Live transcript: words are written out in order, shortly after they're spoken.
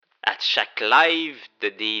chaque live de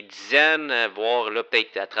des dizaines, voire là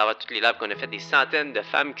peut-être à travers toutes les lives qu'on a fait, des centaines de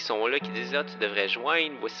femmes qui sont là, qui disent « Ah, tu devrais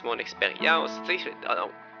joindre, voici mon expérience. » Tu sais,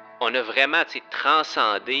 on a vraiment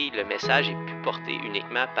transcendé, le message est plus porté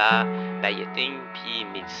uniquement par Bayeting puis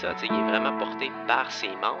Mélissa, il est vraiment porté par ses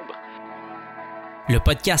membres. Le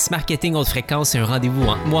podcast Marketing Haute Fréquence est un rendez-vous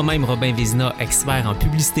entre moi-même, Robin Vézina, expert en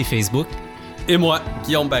publicité Facebook, et moi,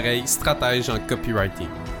 Guillaume Bareil, stratège en copywriting.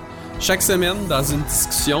 Chaque semaine, dans une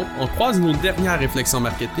discussion, on croise nos dernières réflexions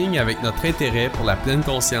marketing avec notre intérêt pour la pleine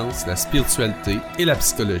conscience, la spiritualité et la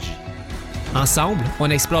psychologie. Ensemble, on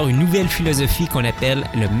explore une nouvelle philosophie qu'on appelle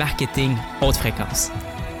le marketing haute fréquence.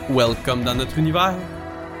 Welcome dans notre univers!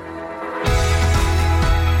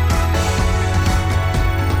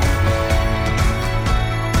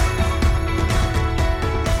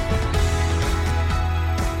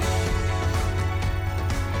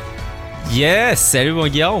 Yes! Salut mon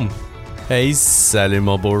Guillaume! Hey, salut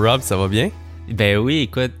mon beau Rob, ça va bien? Ben oui,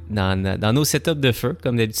 écoute, dans nos setups de feu,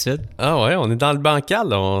 comme d'habitude. Ah ouais, on est dans le bancal.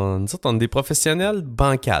 Nous autres, on est des professionnels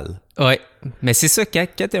bancal. Ouais, mais c'est ça, quand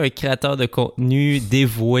t'es un créateur de contenu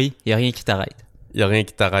dévoué, il n'y a rien qui t'arrête. Il n'y a rien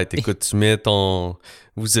qui t'arrête. Écoute, tu mets ton...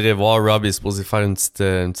 Vous irez voir, Rob est supposé faire une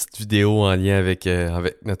petite vidéo en lien avec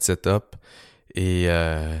notre setup. Et...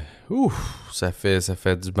 ça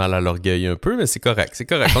fait du mal à l'orgueil un peu, mais c'est correct.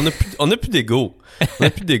 On n'a plus d'ego.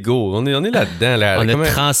 On est là-dedans. On a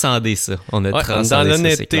transcendé ça. On a transcendé dans ça,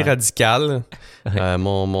 l'honnêteté radicale.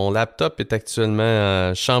 Mon laptop est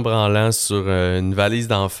actuellement chambranlant sur une valise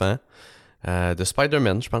d'enfant de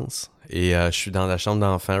Spider-Man, je pense. Et je suis dans la chambre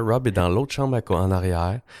d'enfant. Rob est dans l'autre chambre en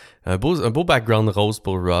arrière. Un beau background rose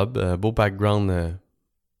pour Rob. Un beau background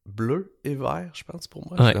bleu et vert, je pense, pour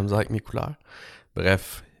moi. J'ai de la misère avec mes couleurs.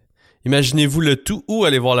 Bref. Imaginez-vous le tout ou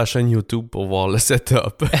allez voir la chaîne YouTube pour voir le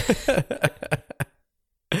setup.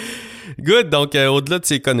 Good, donc au-delà de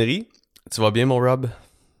ces conneries, tu vas bien mon Rob?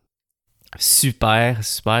 Super.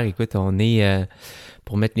 Écoute, on est,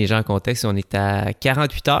 pour mettre les gens en contexte, on est à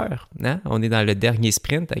 48 heures. Hein? On est dans le dernier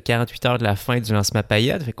sprint, à 48 heures de la fin du lancement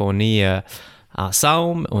Payette. Fait qu'on est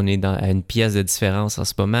ensemble, on est à une pièce de différence en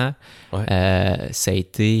ce moment. Ouais. Ça a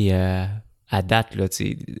été... à date, là,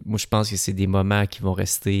 moi je pense que c'est des moments qui vont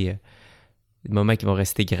rester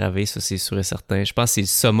gravés, ça c'est sûr et certain. Je pense que c'est le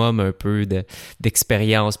summum un peu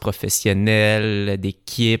d'expérience professionnelle,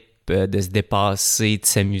 d'équipe, de se dépasser, de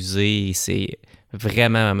s'amuser. C'est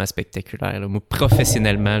vraiment spectaculaire. Là. Moi,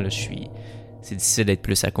 professionnellement, là, c'est difficile d'être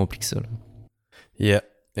plus accompli que ça. Là. Yeah,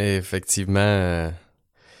 et effectivement,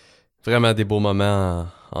 vraiment des beaux moments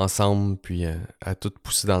ensemble, puis à tout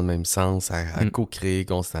pousser dans le même sens, à co-créer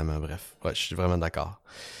constamment. Bref, ouais, je suis vraiment d'accord.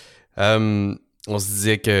 On se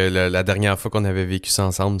disait que la dernière fois qu'on avait vécu ça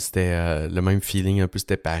ensemble, c'était le même feeling, un peu,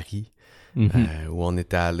 c'était Paris, où on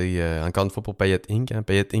était allé, encore une fois, pour Payette Inc. Hein.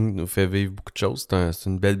 Payette Inc. nous fait vivre beaucoup de choses. C'est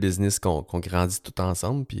une belle business qu'on grandit tout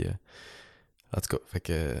ensemble, puis... En tout cas, fait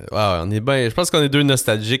que on est bien. Je pense qu'on est deux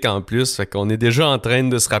nostalgiques en plus. Fait qu'on est déjà en train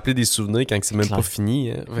de se rappeler des souvenirs quand c'est même pas fini.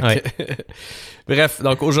 Hein. Bref,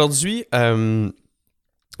 donc aujourd'hui, en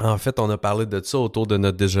fait, on a parlé de ça autour de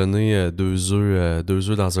notre déjeuner, deux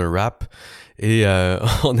œufs dans un wrap. Et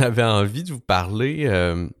on avait envie de vous parler.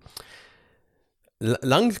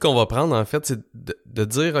 L'angle qu'on va prendre, en fait, c'est de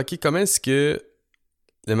dire, OK, comment est-ce que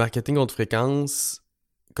le marketing haute fréquence...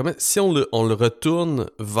 Si on le retourne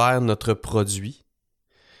vers notre produit,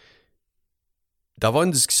 d'avoir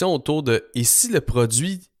une discussion autour de et si le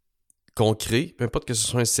produit qu'on crée, peu importe que ce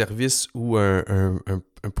soit un service ou un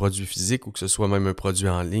produit physique ou que ce soit même un produit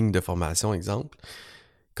en ligne de formation, exemple,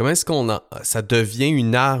 comment est-ce ça devient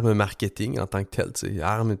une arme marketing en tant que telle, tu sais,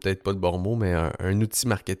 arme n'est peut-être pas le bon mot, mais un outil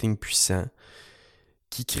marketing puissant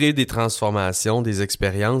qui crée des transformations, des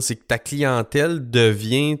expériences et que ta clientèle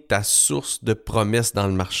devient ta source de promesses dans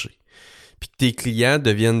le marché. Puis que tes clients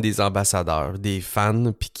deviennent des ambassadeurs, des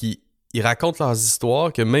fans, puis qu'ils racontent leurs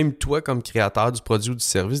histoires que même toi, comme créateur du produit ou du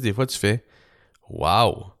service, des fois tu fais «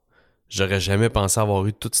 Wow! J'aurais jamais pensé avoir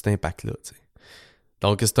eu tout cet impact-là. »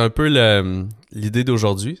 Donc c'est un peu l'idée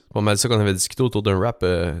d'aujourd'hui. C'est pas mal ça qu'on avait discuté autour d'un wrap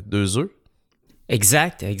 2 œufs.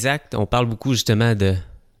 Exact. On parle beaucoup justement de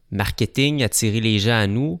marketing, attirer les gens à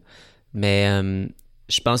nous, mais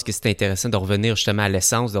je pense que c'est intéressant de revenir justement à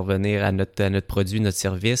l'essence, de revenir à notre produit, notre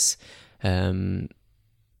service, puis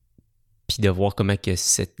de voir comment que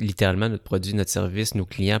c'est littéralement notre produit, notre service, nos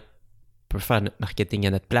clients peuvent faire notre marketing à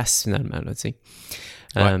notre place finalement. Là, tu sais.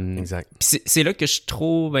 Exact. C'est là que je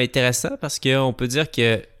trouve intéressant parce qu'on peut dire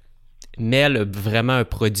que Mel a vraiment un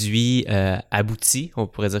produit abouti, on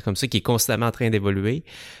pourrait dire comme ça, qui est constamment en train d'évoluer.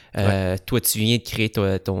 Toi, tu viens de créer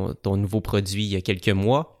ton nouveau produit il y a quelques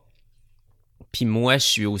mois. Puis moi, je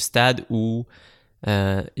suis au stade où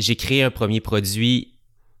J'ai créé un premier produit,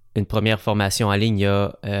 une première formation en ligne il y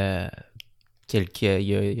a il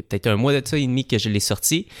y a peut-être un mois de ça et demi que je l'ai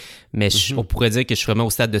sorti, mais on pourrait dire que je suis vraiment au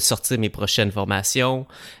stade de sortir mes prochaines formations.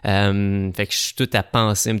 Fait que je suis tout à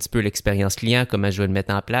penser un petit peu l'expérience client, comment je vais le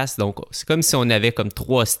mettre en place. Donc, c'est comme si on avait comme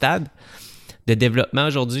 3 stades de développement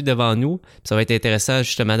aujourd'hui devant nous. Ça va être intéressant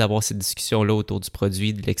justement d'avoir cette discussion-là autour du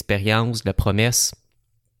produit, de l'expérience, de la promesse.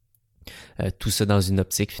 Tout ça dans une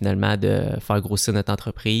optique finalement de faire grossir notre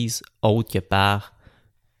entreprise autre que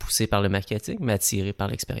poussé par le marketing, mais attiré par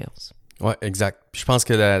l'expérience. Ouais, exact. Puis je pense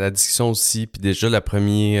que la discussion aussi, puis déjà la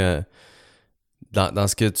première, dans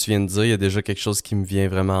ce que tu viens de dire, il y a déjà quelque chose qui me vient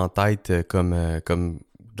vraiment en tête comme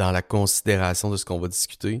dans la considération de ce qu'on va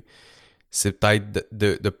discuter. C'est peut-être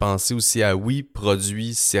de penser aussi à, oui,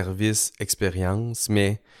 produit, service, expérience,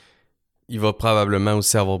 mais il va probablement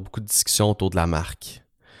aussi avoir beaucoup de discussions autour de la marque.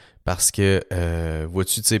 Parce que,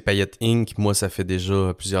 vois-tu, tu sais, Payette Inc., moi, ça fait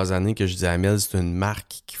déjà plusieurs années que je dis à Mel, c'est une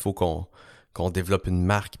marque qu'il faut qu'on développe une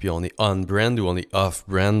marque, puis on est on-brand ou on est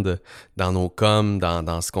off-brand dans nos coms,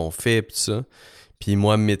 dans ce qu'on fait, puis tout ça. Puis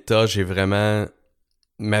moi, Meta, j'ai vraiment...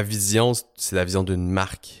 Ma vision, c'est la vision d'une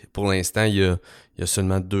marque. Pour l'instant, il y a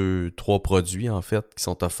seulement 2-3 produits, en fait, qui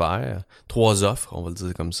sont offerts. 3 offres, on va le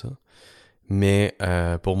dire comme ça. Mais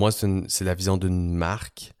pour moi, c'est la vision d'une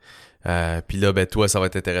marque. Puis là, ben toi, ça va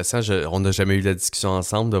être intéressant. On n'a jamais eu la discussion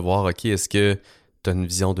ensemble de voir, OK, est-ce que tu as une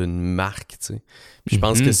vision d'une marque, tu sais? Puis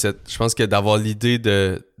je pense que d'avoir l'idée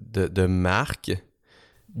de marque...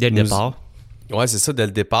 Dès le départ. Ouais, c'est ça, dès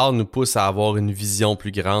le départ, nous pousse à avoir une vision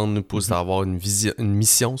plus grande, nous pousse à avoir une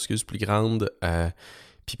mission, plus grande.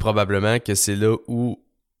 Puis probablement que c'est là où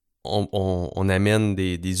on amène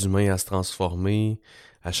des humains à se transformer,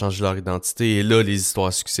 à changer leur identité. Et là, les histoires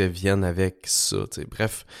à succès viennent avec ça, tu sais.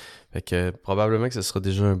 Bref, fait que probablement que ce sera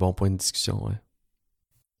déjà un bon point de discussion, ouais.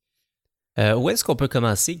 Où est-ce qu'on peut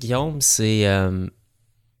commencer, Guillaume? C'est...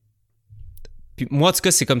 Puis moi, en tout cas,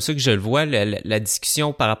 c'est comme ça que je le vois, la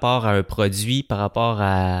discussion par rapport à un produit, par rapport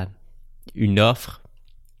à une offre.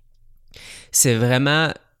 C'est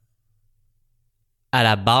vraiment à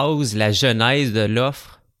la base, la genèse de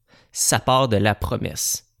l'offre, ça part de la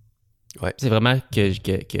promesse. Ouais. C'est vraiment que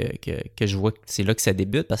je vois que c'est là que ça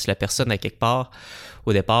débute parce que la personne, à quelque part,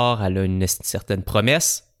 au départ, elle a une certaine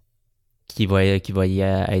promesse qui va y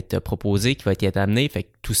être proposée, qui va être amenée. Fait que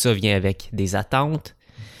tout ça vient avec des attentes.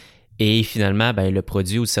 Et finalement, ben, le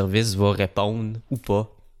produit ou le service va répondre ou pas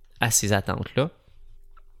à ces attentes-là.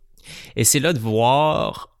 Et c'est là de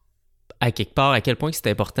voir à quelque part à quel point c'est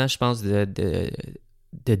important, je pense, de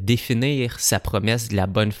définir sa promesse de la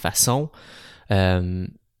bonne façon.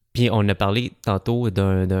 Puis on a parlé tantôt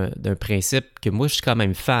d'un principe que moi je suis quand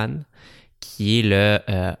même fan, qui est le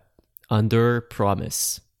under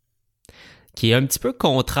promise, qui est un petit peu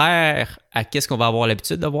contraire à qu'est-ce qu'on va avoir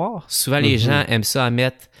l'habitude de voir. Souvent les gens aiment ça à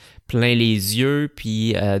mettre plein les yeux,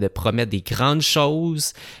 puis de promettre des grandes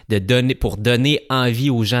choses, pour donner envie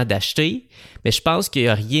aux gens d'acheter. Mais je pense qu'il n'y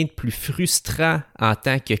a rien de plus frustrant en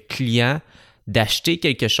tant que client d'acheter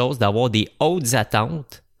quelque chose, d'avoir des hautes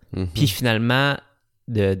attentes, puis finalement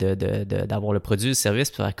d'avoir le produit ou le service,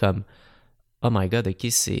 puis faire comme « Oh my God, OK,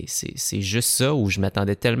 c'est juste ça » ou « Je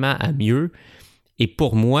m'attendais tellement à mieux ». Et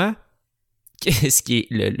pour moi, ce qui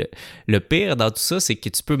est le pire dans tout ça, c'est que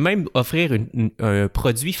tu peux même offrir un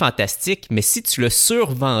produit fantastique, mais si tu l'as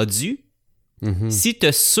survendu, si tu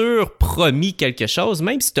as surpromis quelque chose,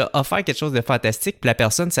 même si tu as offert quelque chose de fantastique, puis la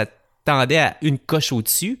personne s'attendait à une coche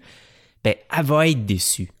au-dessus, ben, elle va être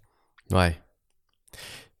déçue. Ouais.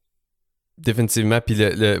 Définitivement. Puis,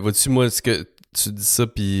 vois-tu, moi, ce que tu dis ça,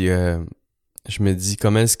 puis je me dis,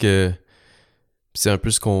 comment est-ce que... C'est un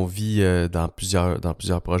peu ce qu'on vit dans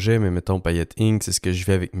plusieurs projets, mais mettons Payette Inc., c'est ce que je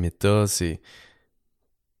vis avec Meta, c'est...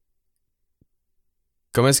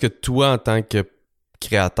 Comment est-ce que toi, en tant que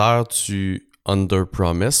créateur, tu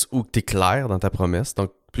under-promise ou que tu es clair dans ta promesse?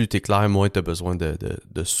 Donc, plus tu es clair, moins tu as besoin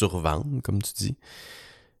de survendre, comme tu dis.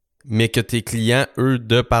 Mais que tes clients, eux,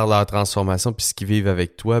 de par leur transformation puis ce qu'ils vivent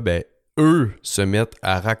avec toi, ben eux se mettent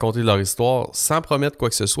à raconter leur histoire sans promettre quoi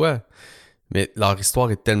que ce soit. Mais leur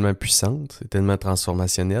histoire est tellement puissante, est tellement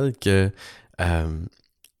transformationnelle que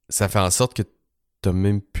ça fait en sorte que tu n'as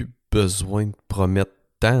même plus besoin de promettre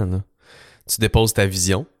tant, là. Tu déposes ta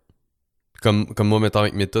vision. Comme moi, mettons,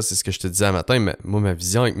 avec Meta, c'est ce que je te disais un matin. Mais moi, ma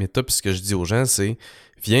vision avec Meta, puis ce que je dis aux gens, c'est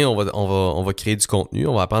viens, on va créer du contenu.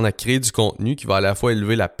 On va apprendre à créer du contenu qui va à la fois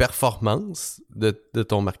élever la performance de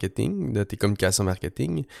ton marketing, de tes communications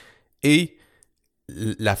marketing, et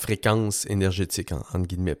la fréquence énergétique, entre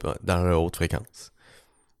guillemets, dans la haute fréquence,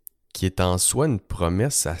 qui est en soi une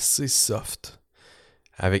promesse assez soft.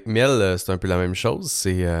 Avec Mel, c'est un peu la même chose.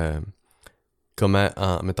 C'est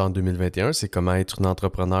mettons en 2021, c'est comment être une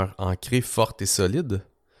entrepreneur ancrée, forte et solide.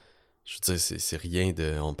 Je veux dire, c'est rien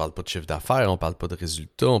de... On parle pas de chiffre d'affaires, on parle pas de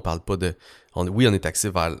résultats, on parle pas de... Oui, on est axé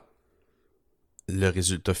vers le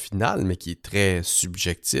résultat final, mais qui est très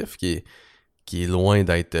subjectif, qui est loin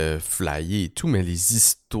d'être flyé et tout, mais les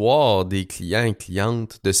histoires des clients et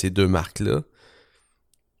clientes de ces deux marques-là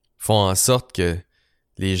font en sorte que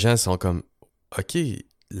les gens sont comme « OK,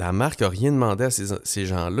 la marque a rien demandé à ces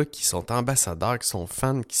gens-là qui sont ambassadeurs, qui sont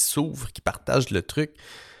fans, qui s'ouvrent, qui partagent le truc.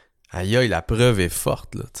 Aïe, aïe, la preuve est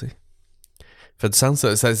forte, là, tu sais. » Fait du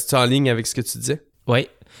sens? Ça est en ligne avec ce que tu disais? Oui.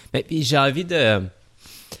 Mais puis j'ai envie de...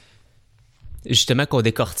 Justement, qu'on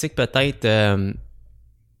décortique peut-être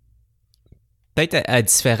à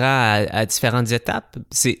différentes étapes.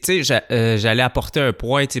 Tu sais, j'allais apporter un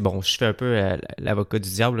point, tu sais, bon, je fais un peu l'avocat du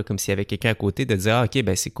diable, là, comme s'il y avait quelqu'un à côté, de dire, ah, OK,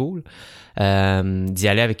 ben c'est cool, d'y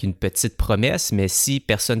aller avec une petite promesse, mais si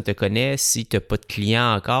personne ne te connaît, si tu n'as pas de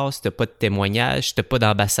client encore, si tu n'as pas de témoignage, si tu n'as pas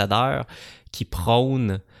d'ambassadeur qui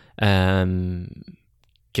prône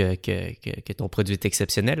que ton produit est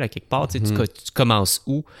exceptionnel à quelque part, tu sais, tu commences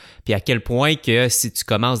où, puis à quel point que si tu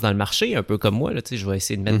commences dans le marché, un peu comme moi, là, tu sais, je vais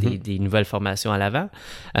essayer de mettre des nouvelles formations à l'avant,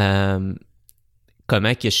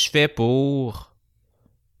 comment que je fais pour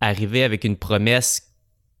arriver avec une promesse,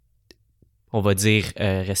 on va dire,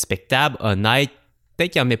 respectable, honnête,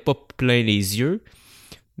 peut-être qu'il n'en met pas plein les yeux,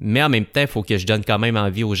 mais en même temps, il faut que je donne quand même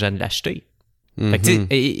envie aux gens de l'acheter. Fait que, tu sais,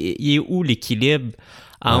 il est où l'équilibre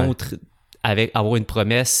entre avoir une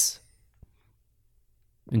promesse,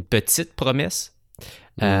 une petite promesse,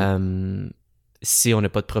 si on n'a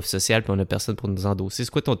pas de prof social puis on n'a personne pour nous endosser?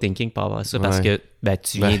 C'est quoi ton thinking par rapport à ça? Parce que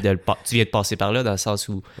tu viens de passer par là, dans le sens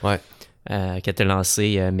où quand tu as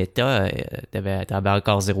lancé Meta, tu avais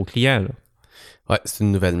encore 0 client. Là. Ouais, c'est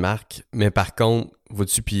une nouvelle marque. Mais par contre,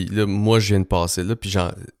 vois-tu, puis là, moi, je viens de passer là, puis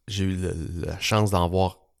j'ai eu la chance d'en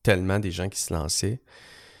voir tellement des gens qui se lançaient.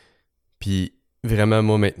 Puis vraiment,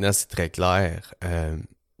 moi, maintenant, c'est très clair.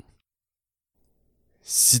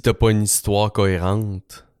 Si t'as pas une histoire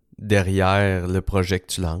cohérente derrière le projet que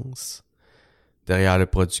tu lances, derrière le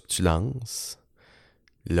produit que tu lances,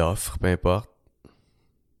 l'offre, peu importe,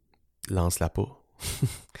 lance-la pas.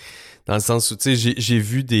 Dans le sens où, tu sais, j'ai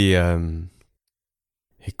vu des...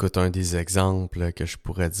 écoute, un des exemples que je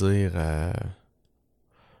pourrais dire...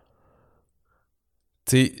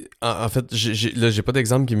 Tu sais, en fait, j'ai pas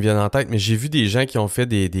d'exemple qui me viennent en tête, mais j'ai vu des gens qui ont fait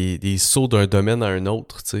des sauts d'un domaine à un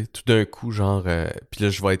autre, tu sais, tout d'un coup, genre... puis là,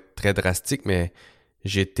 je vais être très drastique, mais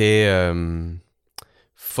j'étais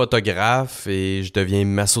photographe et je deviens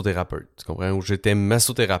massothérapeute, tu comprends? Ou j'étais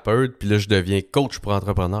massothérapeute, puis là, je deviens coach pour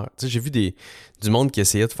entrepreneur. Tu sais, j'ai vu du monde qui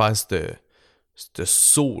essayait de faire ce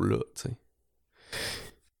saut-là, tu sais.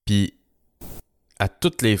 Puis... à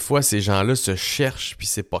toutes les fois, ces gens-là se cherchent, puis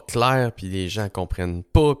c'est pas clair, puis les gens comprennent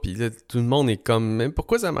pas, puis là, tout le monde est comme « mais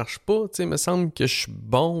pourquoi ça marche pas? Tu sais, il me semble que je suis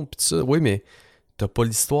bon, puis tout ça. » Oui, mais t'as pas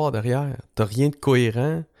l'histoire derrière. T'as rien de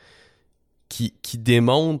cohérent qui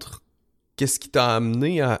démontre qu'est-ce qui t'a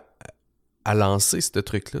amené à lancer ce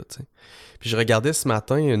truc-là, tu sais. Puis je regardais ce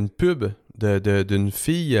matin une pub d'une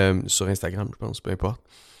fille sur Instagram, je pense, peu importe.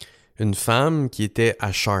 Une femme qui était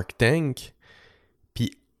à Shark Tank,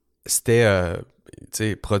 puis c'était... tu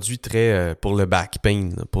sais, produit très pour le back pain,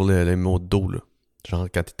 là, pour le maux de dos. Là. Genre,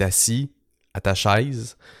 quand t'es assis à ta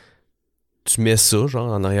chaise, tu mets ça,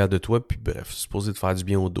 genre, en arrière de toi, puis bref, c'est supposé te faire du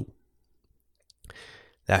bien au dos.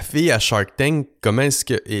 La fille à Shark Tank, comment est-ce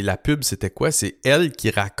que... Et la pub, c'était quoi? C'est elle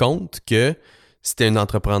qui raconte que c'était un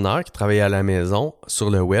entrepreneur qui travaillait à la maison, sur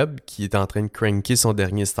le web, qui est en train de cranker son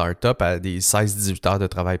dernier start-up à des 16-18 heures de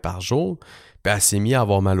travail par jour, puis elle s'est mise à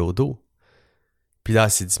avoir mal au dos. Puis là,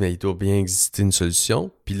 elle s'est dit, mais il doit bien exister une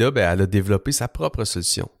solution. Puis là, ben, elle a développé sa propre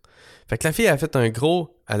solution. Fait que la fille a fait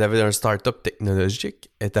elle avait un start-up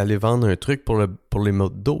technologique, elle est allée vendre un truc pour les maux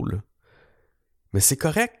de dos, là. Mais c'est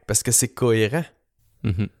correct, parce que c'est cohérent.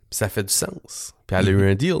 Puis ça fait du sens. Puis elle a eu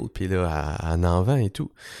un deal, puis là, elle en vend et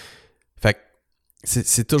tout. Fait que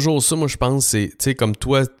c'est toujours ça, moi, je pense, c'est, tu sais, comme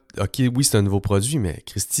toi, OK, oui, c'est un nouveau produit, mais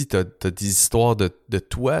Christy, t'as des histoires de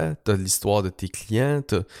toi, t'as l'histoire de tes clients,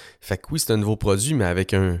 fait que oui, c'est un nouveau produit, mais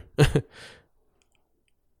avec un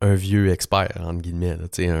vieux expert, entre guillemets,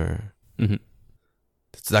 tu sais,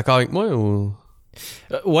 T'es-tu d'accord avec moi, ou...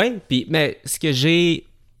 Ouais, puis, mais ce que j'ai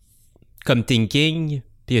comme thinking,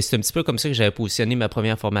 puis c'est un petit peu comme ça que j'avais positionné ma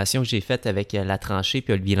première formation que j'ai faite avec La Tranchée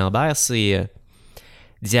puis Olivier Lambert, c'est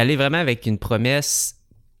d'y aller vraiment avec une promesse...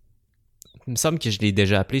 Il me semble que je l'ai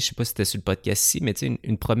déjà appelé, je sais pas si c'était sur le podcast ici, mais tu sais,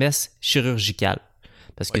 une promesse chirurgicale.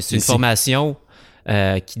 Parce que c'est une formation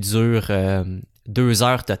qui dure 2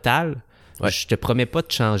 heures totales. Ouais. Je te promets pas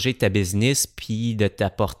de changer ta business puis de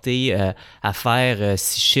t'apporter à faire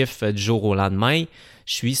 6 chiffres du jour au lendemain.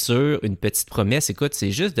 Je suis sur une petite promesse. Écoute,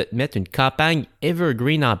 c'est juste de te mettre une campagne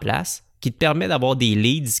evergreen en place qui te permet d'avoir des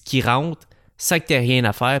leads qui rentrent sans que tu aies rien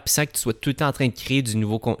à faire, puis sans que tu sois tout le temps en train de créer du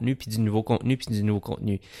nouveau contenu, puis du nouveau contenu, puis du nouveau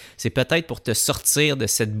contenu. C'est peut-être pour te sortir de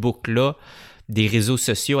cette boucle-là des réseaux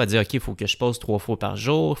sociaux à dire, OK, il faut que je poste 3 fois par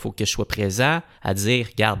jour, il faut que je sois présent, à dire,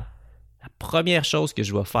 regarde, la première chose que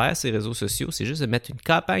je vais faire, ces réseaux sociaux, c'est juste de mettre une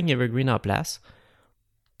campagne evergreen en place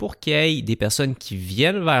pour qu'il y ait des personnes qui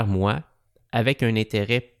viennent vers moi avec un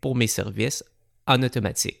intérêt pour mes services en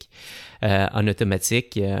automatique. En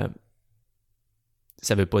automatique,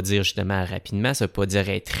 ça ne veut pas dire justement rapidement, ça ne veut pas dire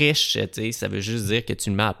être riche, ça veut juste dire que tu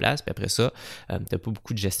le mets en place, puis après ça, tu n'as pas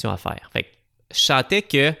beaucoup de gestion à faire. Fait que je sentais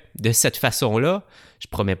que de cette façon-là, je ne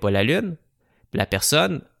promets pas la lune. La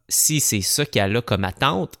personne, si c'est ça qu'elle a comme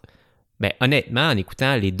attente, bien honnêtement, en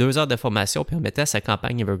écoutant les 2 heures de formation puis en mettant sa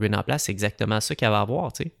campagne Evergreen en place, c'est exactement ça qu'elle va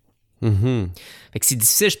avoir, tu sais. Mm-hmm. Fait que c'est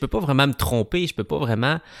difficile, je peux pas vraiment me tromper, je peux pas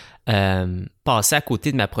vraiment passer à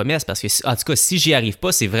côté de ma promesse parce que, en tout cas, si j'y arrive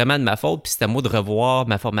pas, c'est vraiment de ma faute, puis c'est à moi de revoir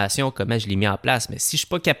ma formation, comment je l'ai mis en place. Mais si je suis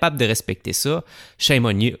pas capable de respecter ça, shame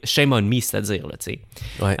on me, c'est-à-dire, là, tu sais.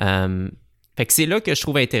 Ouais. Fait que c'est là que je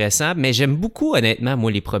trouve intéressant, mais j'aime beaucoup, honnêtement,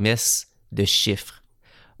 moi, les promesses de chiffres.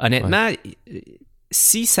 Honnêtement,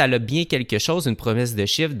 si ça a bien quelque chose, une promesse de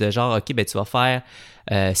chiffre, de genre, OK, ben tu vas faire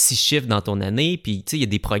 6 chiffres dans ton année, puis tu sais, il y a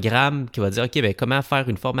des programmes qui vont dire, OK, ben comment faire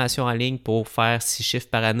une formation en ligne pour faire 6 chiffres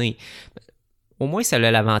par année? Au moins, ça a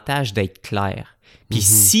l'avantage d'être clair. Puis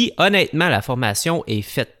si, honnêtement, la formation est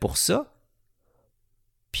faite pour ça,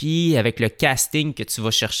 puis avec le casting que tu vas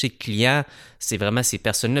chercher de clients, c'est vraiment ces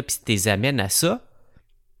personnes-là, puis tu les amènes à ça,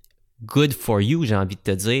 good for you, j'ai envie de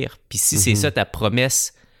te dire. Puis si c'est ça ta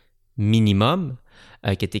promesse minimum,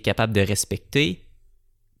 que tu es capable de respecter,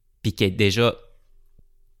 puis qui est déjà,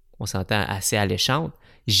 on s'entend, assez alléchante,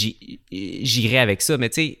 j'irai avec ça. Mais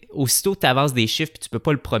tu sais, aussitôt tu avances des chiffres, puis tu peux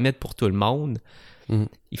pas le promettre pour tout le monde,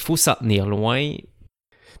 il faut s'en tenir loin.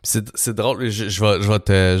 C'est drôle,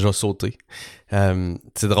 je vais sauter.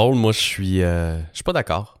 C'est drôle, moi je suis pas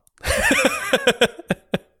d'accord.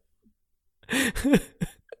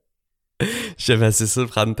 J'avais assez ça de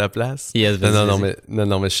prendre ta place. Yes, non,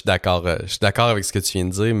 mais je suis d'accord. Je suis d'accord avec ce que tu viens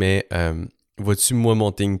de dire, mais vois-tu, moi,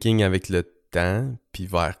 mon thinking avec le temps, puis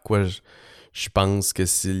vers quoi je pense que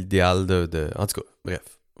c'est l'idéal de... En tout cas,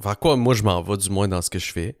 bref. Vers quoi moi je m'en vais, du moins dans ce que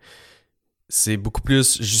je fais, c'est beaucoup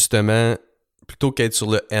plus, justement, plutôt qu'être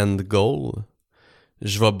sur le end goal,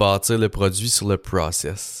 je vais bâtir le produit sur le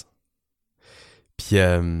process. Puis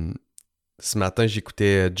ce matin,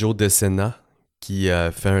 j'écoutais Joe DeSena, qui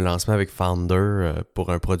fait un lancement avec Founder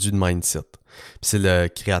pour un produit de mindset. Puis c'est le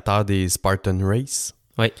créateur des Spartan Race.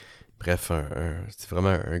 Oui. Bref, c'est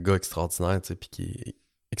vraiment un gars extraordinaire, tu sais, puis qui est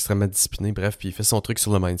extrêmement discipliné. Bref, puis il fait son truc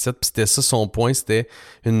sur le mindset. Puis c'était ça son point, c'était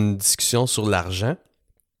une discussion sur l'argent.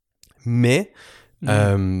 Mais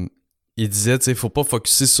il disait, tu sais, faut pas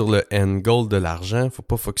focusser sur le end goal de l'argent, faut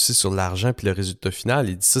pas focusser sur l'argent puis le résultat final.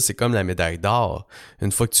 Il dit ça, c'est comme la médaille d'or.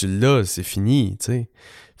 Une fois que tu l'as, c'est fini, tu sais.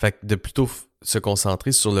 Fait que de plutôt se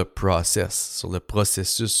concentrer sur le process, sur le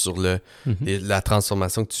processus, sur la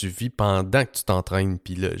transformation que tu vis pendant que tu t'entraînes,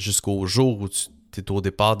 puis jusqu'au jour où tu es au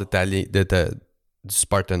départ du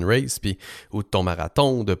Spartan Race, puis ou de ton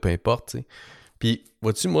marathon, de peu importe, tu sais. Puis,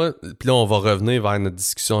 vois-tu, moi, puis là, on va revenir vers notre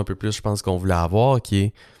discussion un peu plus, je pense qu'on voulait avoir, qui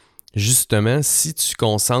est, justement, si tu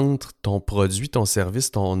concentres ton produit, ton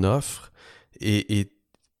service, ton offre, et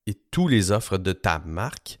tous les offres de ta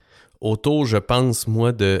marque, autour, je pense,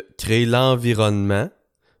 moi, de créer l'environnement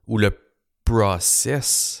ou le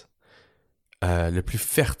process le plus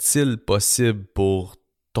fertile possible pour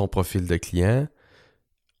ton profil de client,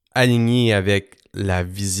 aligné avec la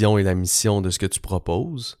vision et la mission de ce que tu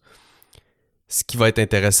proposes. Ce qui va être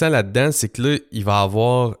intéressant là-dedans, c'est que là, il va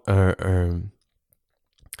avoir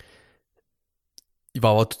il va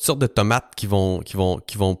y avoir toutes sortes de tomates qui vont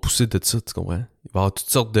pousser de ça, tu comprends? Il va y avoir toutes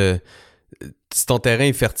sortes de... Si ton terrain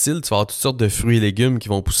est fertile, tu vas avoir toutes sortes de fruits et légumes qui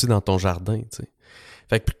vont pousser dans ton jardin, tu sais.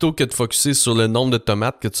 Fait que plutôt que de focusser sur le nombre de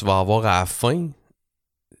tomates que tu vas avoir à la fin,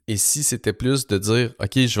 et si c'était plus de dire,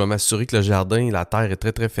 OK, je vais m'assurer que le jardin, la terre est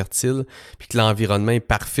très, très fertile, puis que l'environnement est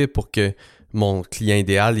parfait pour que mon client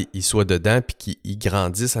idéal, il soit dedans, puis qu'il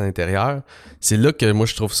grandisse à l'intérieur. C'est là que moi,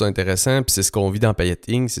 je trouve ça intéressant, puis c'est ce qu'on vit dans Payette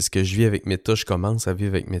Inc., c'est ce que je vis avec Meta, je commence à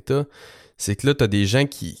vivre avec Meta. C'est que là, tu as des gens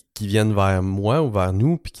qui viennent vers moi ou vers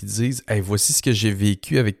nous, puis qui disent, hey, voici ce que j'ai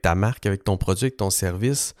vécu avec ta marque, avec ton produit, avec ton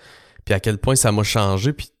service, puis à quel point ça m'a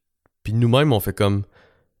changé, puis nous-mêmes, on fait comme,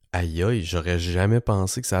 aïe aïe, j'aurais jamais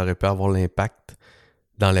pensé que ça aurait pu avoir l'impact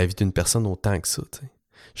dans la vie d'une personne autant que ça, tu sais.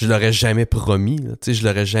 je l'aurais jamais promis, là. Tu sais, je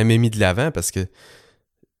l'aurais jamais mis de l'avant parce que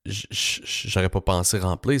j'aurais pas pensé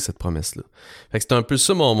remplir cette promesse-là. Fait que c'est un peu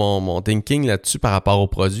ça mon thinking là-dessus par rapport au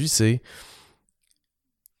produit, c'est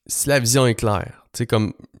si la vision est claire, tu sais,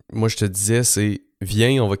 comme moi je te disais, c'est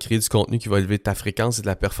viens, on va créer du contenu qui va élever ta fréquence et de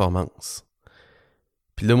la performance.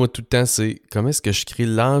 Puis là, moi, tout le temps, c'est comment est-ce que je crée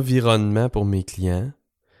l'environnement pour mes clients,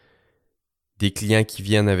 des clients qui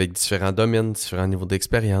viennent avec différents domaines, différents niveaux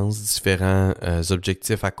d'expérience, différents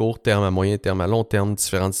objectifs à court terme, à moyen terme, à long terme,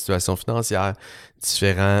 différentes situations financières,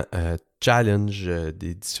 différents challenges,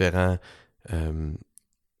 des différents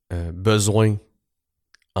besoins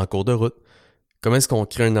en cours de route. Comment est-ce qu'on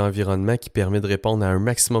crée un environnement qui permet de répondre à un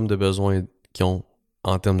maximum de besoins qu'ils ont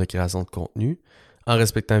en termes de création de contenu, en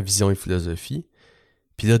respectant vision et philosophie.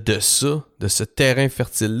 Puis là, de ce terrain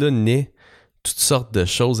fertile-là, naît toutes sortes de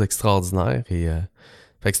choses extraordinaires. Et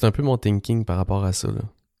fait que c'est un peu mon thinking par rapport à ça, là.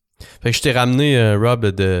 Fait que je t'ai ramené,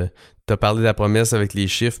 Rob, t'as parlé de la promesse avec les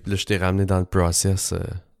chiffres, puis là, je t'ai ramené dans le process.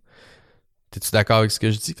 T'es-tu d'accord avec ce que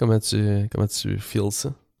je dis? Comment tu feels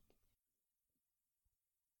ça?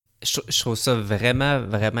 Je trouve ça vraiment,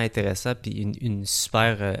 vraiment intéressant, puis une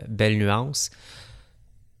super belle nuance.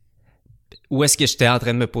 Où est-ce que j'étais en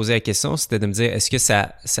train de me poser la question? C'était de me dire, est-ce que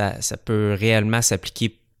ça peut réellement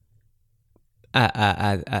s'appliquer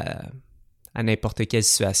à n'importe quelle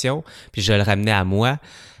situation? Puis je le ramenais à moi.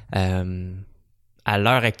 À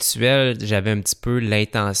l'heure actuelle, j'avais un petit peu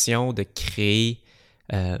l'intention de créer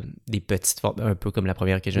des petites formations, un peu comme la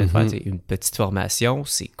première que je viens de faire, c'est une petite formation,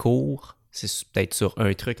 c'est court. C'est peut-être sur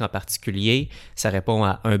un truc en particulier, ça répond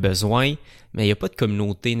à un besoin, mais il n'y a pas de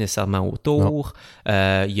communauté nécessairement autour,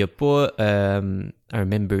 il n'y a pas un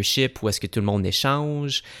membership où est-ce que tout le monde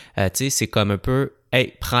échange, tu sais, c'est comme un peu,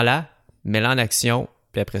 hey, prends-la, mets-la en action,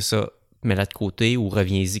 puis après ça, mets-la de côté ou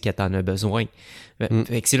reviens-y quand t'en as besoin.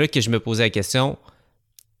 Fait que c'est là que je me posais la question,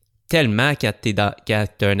 tellement quand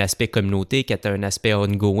t'as un aspect communauté, quand t'as un aspect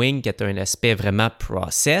ongoing, quand t'as un aspect vraiment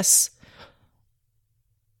process.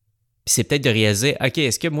 Puis c'est peut-être de réaliser, OK,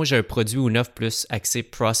 est-ce que moi j'ai un produit ou une offre plus axé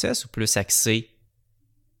process ou plus axé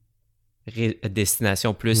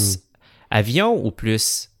destination, plus avion ou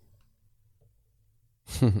plus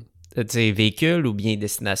véhicule ou bien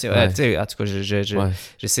destination? Ouais. En tout cas,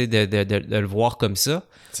 j'essaie de le voir comme ça.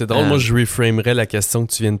 C'est drôle, moi je reframerais la question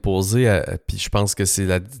que tu viens de poser, puis je pense que c'est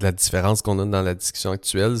la différence qu'on a dans la discussion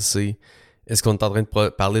actuelle, c'est est-ce qu'on est en train de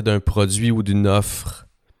parler d'un produit ou d'une offre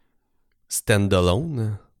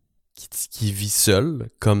standalone qui vit seul,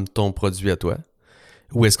 comme ton produit à toi,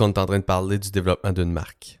 ou est-ce qu'on est en train de parler du développement d'une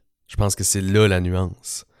marque? Je pense que c'est là la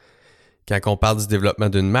nuance. Quand on parle du développement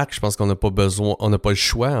d'une marque, je pense qu'on n'a pas besoin, on n'a pas le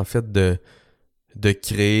choix, en fait, de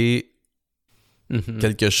créer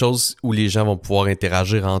quelque chose où les gens vont pouvoir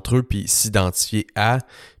interagir entre eux puis s'identifier à,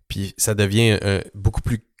 puis ça devient beaucoup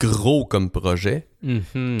plus gros comme projet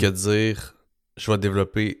que de dire je vais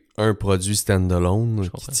développer un produit standalone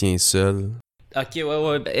qui tient seul. OK,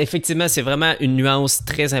 ouais. Ben, effectivement, c'est vraiment une nuance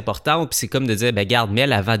très importante. Puis c'est comme de dire, ben garde, mets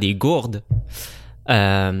avant des gourdes,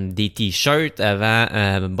 des t-shirts,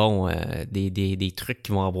 avant, des trucs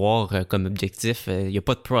qui vont avoir comme objectif. Il n'y a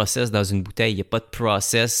pas de process dans une bouteille, il n'y a pas de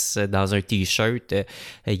process dans un t-shirt.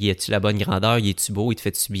 Y a-tu la bonne grandeur, y est-tu beau, il te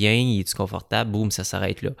fait-tu bien, y est-tu confortable, boum, ça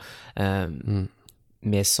s'arrête là.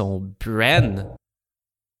 Mais son brand,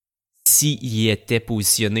 s'il était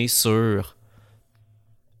positionné sur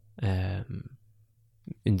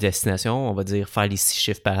une destination, on va dire faire les 6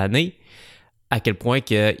 chiffres par année, à quel point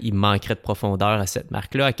qu'il manquerait de profondeur à cette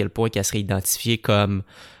marque-là, à quel point qu'elle serait identifiée comme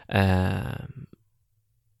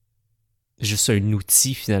juste un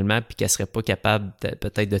outil finalement, puis qu'elle serait pas capable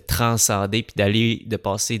peut-être de transcender, puis de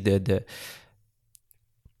passer de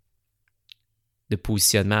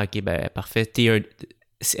positionnement, ok, ben parfait,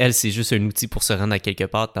 elle, c'est juste un outil pour se rendre à quelque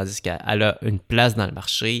part, tandis qu'elle a une place dans le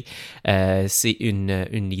marché. C'est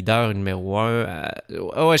une leader numéro 1.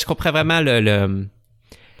 Ouais, je comprends vraiment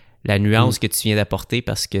la nuance que tu viens d'apporter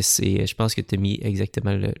parce que je pense que tu as mis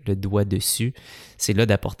exactement le doigt dessus. C'est là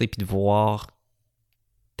d'apporter puis de voir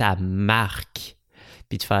ta marque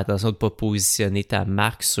puis de faire attention de ne pas positionner ta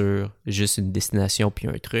marque sur juste une destination puis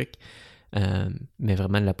un truc, mais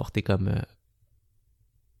vraiment de l'apporter comme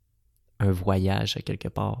un voyage à quelque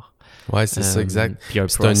part. Ouais, c'est ça, exact. Puis un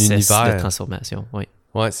c'est un process univers de transformation, oui.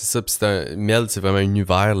 Ouais, c'est ça. Puis MELD, c'est vraiment un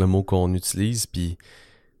univers, le mot qu'on utilise. Puis,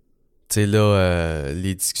 tu sais, là,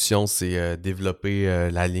 les discussions, c'est développer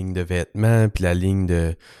la ligne de vêtements, puis la ligne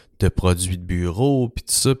de produits de bureau, puis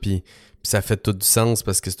tout ça. Puis ça fait tout du sens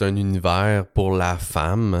parce que c'est un univers pour la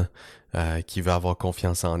femme qui veut avoir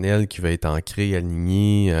confiance en elle, qui veut être ancrée,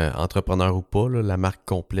 alignée, entrepreneur ou pas, là, la marque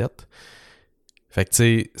complète. Fait que,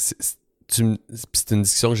 tu sais, c'était une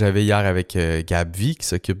discussion que j'avais hier avec Gab V, qui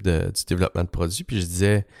s'occupe du développement de produits, puis je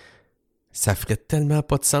disais, ça ferait tellement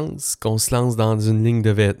pas de sens qu'on se lance dans une ligne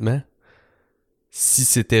de vêtements si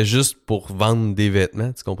c'était juste pour vendre des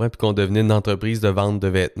vêtements, tu comprends? Puis qu'on devenait une entreprise de vente de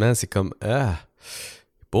vêtements, c'est comme,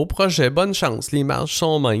 beau projet, bonne chance, les marges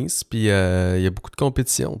sont minces, puis il y a beaucoup de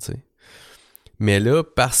compétition, tu sais. Mais là,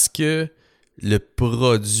 parce que le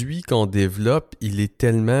produit qu'on développe, il est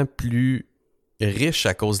tellement plus riche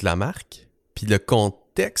à cause de la marque, puis le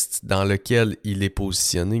contexte dans lequel il est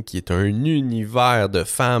positionné, qui est un univers de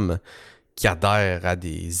femmes qui adhèrent à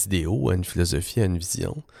des idéaux, à une philosophie, à une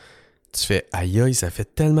vision, tu fais aïe aïe, ça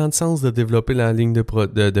fait tellement de sens de développer la ligne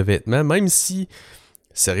de vêtements, même si,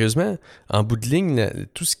 sérieusement, en bout de ligne,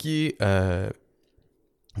 tout ce qui est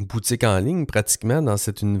boutique en ligne, pratiquement, dans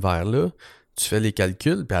cet univers-là, tu fais les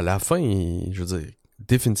calculs, puis à la fin, je veux dire,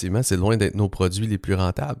 définitivement, c'est loin d'être nos produits les plus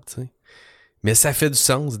rentables, tu sais. Mais ça fait du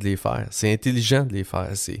sens de les faire. C'est intelligent de les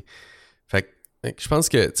faire. Fait que je pense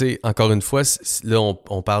que, tu sais, encore une fois, là,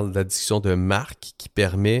 on parle de la discussion de marque qui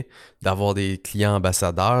permet d'avoir des clients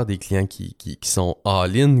ambassadeurs, des clients qui sont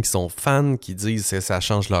all-in, qui sont fans, qui disent que ça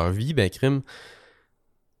change leur vie. Ben, crime,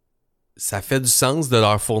 ça fait du sens de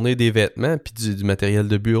leur fournir des vêtements puis du matériel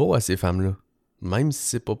de bureau à ces femmes-là. Même si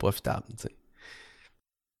c'est pas profitable, tu sais.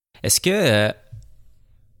 Est-ce que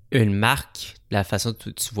une marque, la façon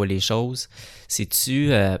dont tu vois les choses,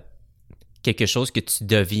 c'est-tu quelque chose que tu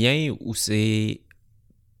deviens ou c'est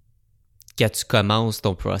quand tu commences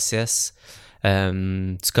ton process,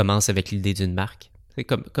 tu commences avec l'idée d'une marque?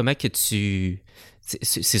 Comment que tu...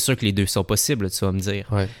 C'est sûr que les deux sont possibles, tu vas me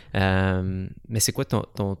dire. Ouais. Mais c'est quoi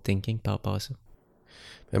ton thinking par rapport à ça?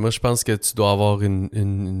 Ben moi, je pense que tu dois avoir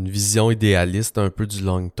une vision idéaliste un peu du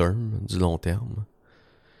long terme.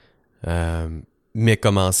 Mais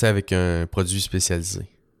commencer avec un produit spécialisé.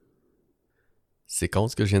 C'est con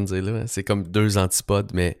ce que je viens de dire là. Hein? C'est comme deux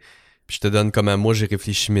antipodes, mais puis je te donne comment moi j'ai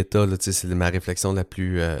réfléchi méta. Là, c'est ma réflexion la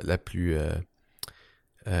plus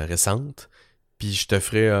récente. Puis je te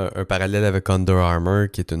ferai un parallèle avec Under Armour,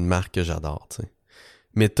 qui est une marque que j'adore. T'sais.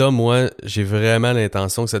 Meta, moi, j'ai vraiment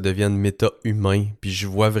l'intention que ça devienne méta humain. Puis je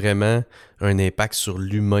vois vraiment un impact sur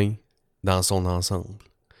l'humain dans son ensemble.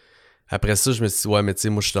 Après ça, je me suis dit, ouais, mais tu sais,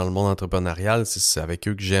 moi, je suis dans le monde entrepreneurial, c'est avec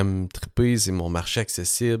eux que j'aime triper, c'est mon marché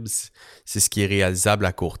accessible, c'est ce qui est réalisable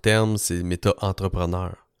à court terme, c'est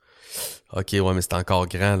méta-entrepreneur. OK, ouais, mais c'est encore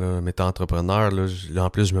grand, là, méta-entrepreneur, là, en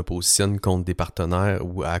plus, je me positionne contre des partenaires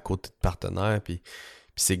ou à côté de partenaires, puis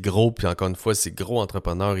c'est gros, puis encore une fois, c'est gros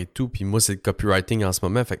entrepreneur et tout, puis moi, c'est le copywriting en ce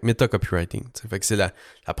moment, fait que méta-copywriting, t'sais. Fait que c'est la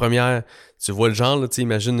première, tu vois le genre, là, tu sais,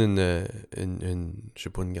 imagine une je sais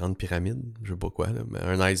pas, une grande pyramide, je sais pas quoi, là, mais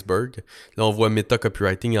un iceberg. Là, on voit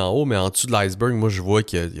méta-copywriting en haut, mais en dessous de l'iceberg, moi, je vois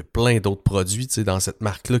qu'il y a plein d'autres produits, tu sais, dans cette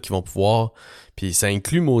marque-là qui vont pouvoir, puis ça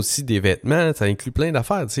inclut, moi aussi, des vêtements, ça inclut plein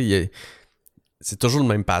d'affaires, tu sais, c'est toujours le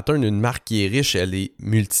même pattern, une marque qui est riche, elle est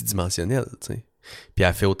multidimensionnelle, tu sais. Puis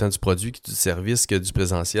elle fait autant du produit que du service, que du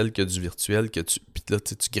présentiel, que du virtuel, puis là,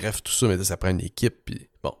 tu greffes tout ça, mais là, ça prend une équipe, puis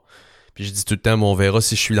bon. Puis je dis tout le temps, on verra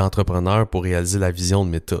si je suis l'entrepreneur pour réaliser la vision de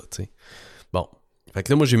Meta, tu sais. Bon. Fait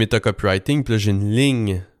que là, moi, j'ai Meta Copywriting, puis là, j'ai une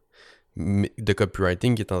ligne de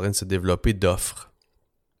copywriting qui est en train de se développer d'offres.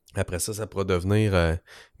 Après ça, ça pourra devenir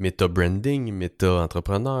Meta Branding, Meta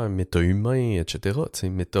Entrepreneur, Meta Humain, etc. Tu sais,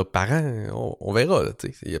 Meta Parent, on verra, là, tu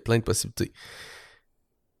sais. Il y a plein de possibilités.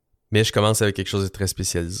 Mais je commence avec quelque chose de très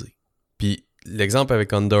spécialisé. Puis l'exemple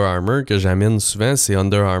avec Under Armour que j'amène souvent, c'est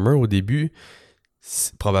Under Armour au début,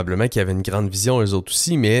 probablement qu'il y avait une grande vision eux autres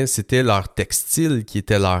aussi, mais c'était leur textile qui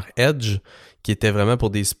était leur edge, qui était vraiment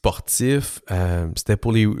pour des sportifs. C'était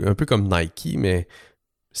pour un peu comme Nike, mais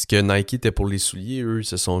ce que Nike était pour les souliers, eux, ils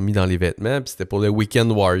se sont mis dans les vêtements. Puis c'était pour le Weekend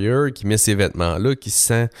Warrior qui met ces vêtements-là, qui se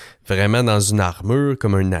sent vraiment dans une armure,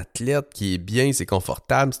 comme un athlète, qui est bien, c'est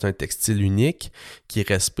confortable, c'est un textile unique, qui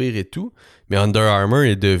respire et tout. Mais Under Armour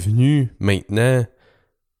est devenu maintenant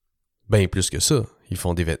bien plus que ça. Ils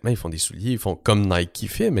font des vêtements, ils font des souliers, ils font comme Nike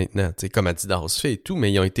fait maintenant, comme Adidas fait et tout, mais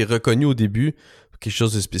ils ont été reconnus au début pour quelque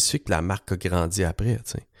chose de spécifique, la marque a grandi après.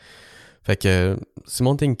 T'sais. Fait que c'est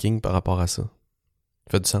mon thinking par rapport à ça.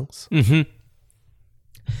 Ça fait du sens? Mm-hmm.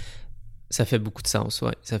 Ça fait beaucoup de sens,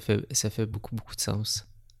 ouais. Ça fait beaucoup, beaucoup de sens.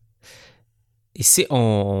 Et si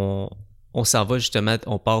on s'en va justement,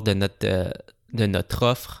 on part de notre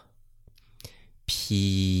offre,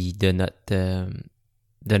 puis de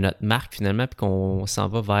notre marque finalement, puis qu'on s'en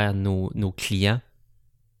va vers nos clients.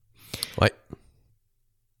 Ouais.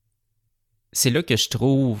 C'est là que je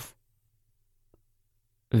trouve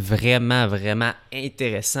vraiment, vraiment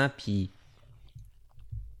intéressant, puis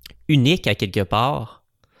unique à quelque part,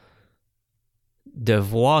 de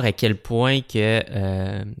voir à quel point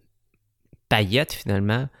que Payette,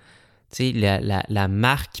 finalement, tu sais, la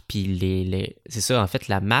marque, puis c'est ça, en fait,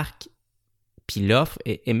 la marque, puis l'offre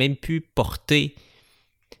est même plus portée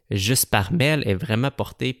juste par Mel, est vraiment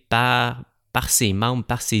portée par ses membres,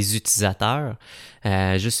 par ses utilisateurs.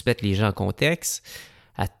 Juste mettre les gens en contexte,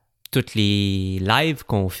 à tous les lives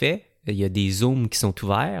qu'on fait, il y a des Zooms qui sont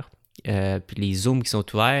ouverts, puis les Zooms qui sont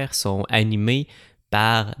ouverts sont animés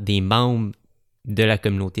par des membres de la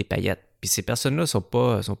communauté Payette. Puis ces personnes-là sont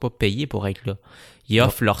pas payées pour être là. Ils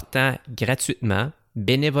offrent leur temps gratuitement,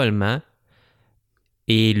 bénévolement,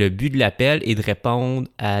 et le but de l'appel est de répondre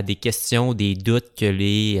à des questions, des doutes que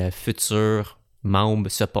les futurs membres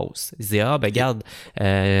se posent. Ils disent « Ah, ben regarde,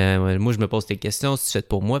 moi je me pose des questions, si tu fais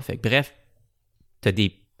pour moi. » Fait que bref, tu as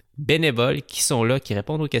des bénévoles qui sont là, qui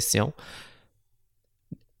répondent aux questions.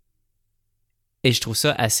 Et je trouve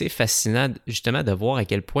ça assez fascinant, justement, de voir à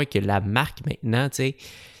quel point que la marque, maintenant, tu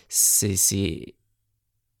sais,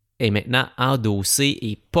 est maintenant endossée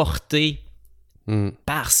et portée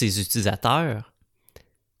par ses utilisateurs.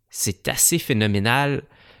 C'est assez phénoménal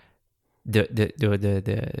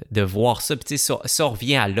de voir ça. Puis, tu sais, ça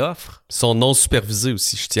revient à l'offre. Ils sont non supervisés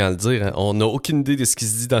aussi, je tiens à le dire. Hein. On n'a aucune idée de ce qui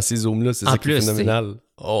se dit dans ces Zooms-là. C'est ça qui est phénoménal.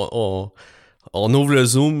 On ouvre le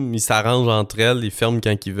Zoom, ils s'arrangent entre elles, ils ferment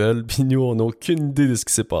quand ils veulent, puis nous, on n'a aucune idée de ce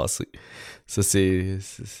qui s'est passé. Ça, c'est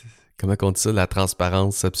comment on dit ça? La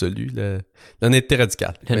transparence absolue, l'honnêteté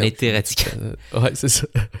radicale. L'honnêteté radicale. Ouais, c'est ça.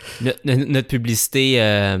 Notre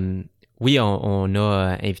publicité, oui, on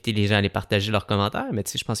a invité les gens à aller partager leurs commentaires, mais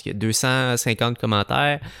tu sais, je pense qu'il y a 250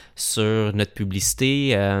 commentaires sur notre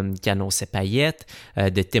publicité qui annonçait Payette,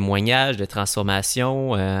 de témoignages, de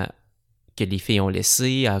transformations que les filles ont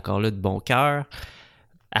laissé, encore là, de bon cœur.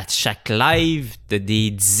 À chaque live, de des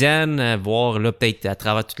dizaines, voire là, peut-être à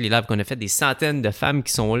travers tous les lives qu'on a fait, des centaines de femmes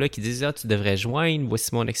qui sont là, qui disent « Ah, tu devrais joindre,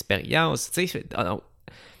 voici mon expérience. » Tu sais,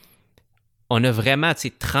 on a vraiment, tu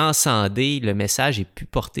sais, transcendé le message et pu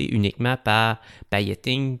porter uniquement par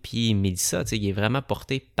Payetting puis Mélissa. Tu sais, il est vraiment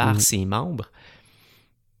porté par ses membres.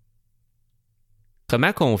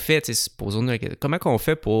 Comment qu'on fait, tu sais, supposons-nous, comment qu'on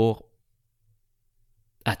fait pour,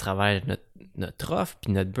 à travers notre offre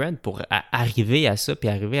puis notre brand, pour arriver à ça, puis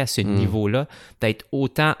arriver à ce niveau-là, d'être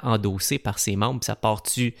autant endossé par ses membres? Ça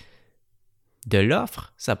part-tu de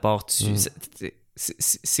l'offre? Ça part-tu...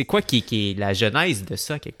 C'est quoi qui est la genèse de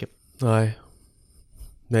ça, quelque part? Ouais.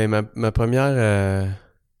 Mais ma première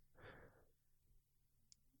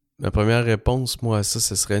réponse, moi, à ça,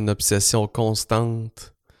 ce serait une obsession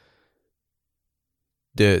constante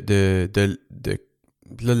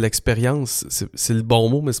là, l'expérience, c'est le bon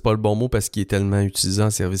mot, mais c'est pas le bon mot parce qu'il est tellement utilisé en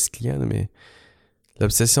service client, mais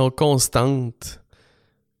l'obsession constante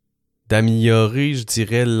d'améliorer, je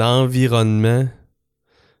dirais, l'environnement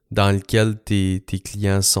dans lequel tes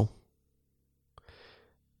clients sont.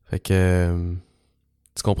 Fait que...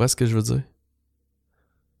 tu comprends ce que je veux dire?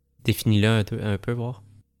 Définis-le un peu, voir.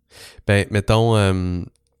 Ben, mettons,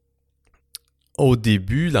 au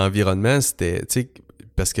début, l'environnement, c'était, tu sais,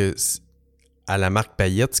 parce que à la marque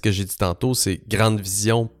Payette, ce que j'ai dit tantôt, c'est grande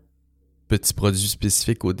vision, petit produit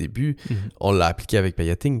spécifique au début. On l'a appliqué avec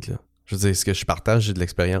Payetting, là. Je veux dire, ce que je partage, j'ai de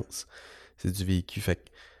l'expérience. C'est du vécu. Fait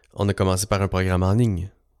qu'on a commencé par un programme en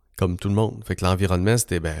ligne, comme tout le monde. Fait que l'environnement,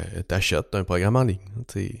 c'était, ben, t'achètes un programme en ligne.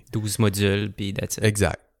 T'sais. 12 modules, puis that's it.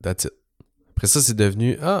 Exact, that's it. Après ça, c'est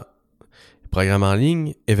devenu, programme en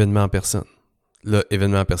ligne, événement en personne. Là,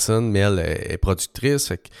 événement en personne, mais elle est productrice,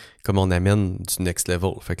 fait que comme on amène du next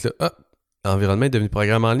level. Fait que là, l'environnement est devenu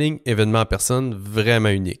programme en ligne, événement en personne, vraiment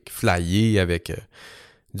unique. Flyé avec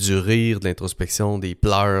du rire, de l'introspection, des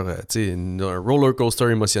pleurs, tu sais, un roller coaster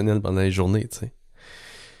émotionnel pendant les journées, tu sais.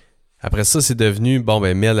 Après ça, c'est devenu, bon,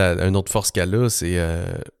 ben, Mel, une autre force qu'elle a, c'est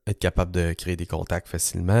être capable de créer des contacts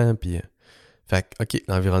facilement, puis... fait que, OK,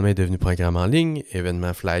 l'environnement est devenu programme en ligne,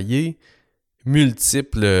 événement flyé,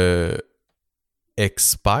 multiples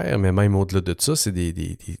experts, mais même au-delà de ça, c'est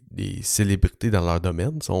des célébrités dans leur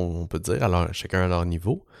domaine, on peut dire, chacun à leur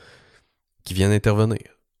niveau, qui viennent intervenir.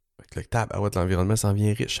 Fait que l'environnement s'en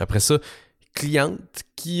vient riche. Après ça, clientes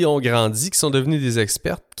qui ont grandi, qui sont devenues des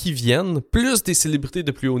expertes, qui viennent, plus des célébrités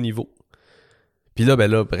de plus haut niveau. Puis là,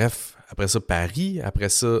 bref, après ça, Paris, après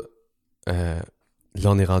ça, là,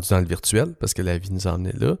 on est rendu dans le virtuel, parce que la vie nous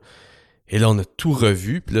emmenait là. Et là, on a tout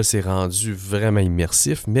revu, puis là, c'est rendu vraiment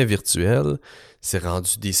immersif, mais virtuel. C'est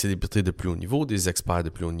rendu des célébrités de plus haut niveau, des experts de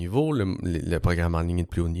plus haut niveau, le programme en ligne est de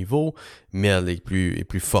plus haut niveau, Mel est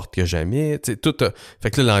plus forte que jamais.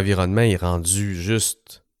 Fait que là, l'environnement est rendu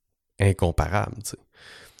juste incomparable. T'sais.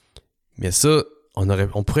 Mais ça,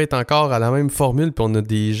 on pourrait être encore à la même formule, puis on a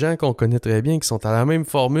des gens qu'on connaît très bien qui sont à la même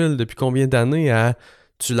formule depuis combien d'années à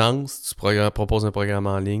tu lances, proposes un programme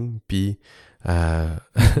en ligne, puis t'as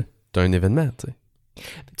un événement, tu sais.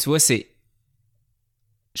 Tu vois,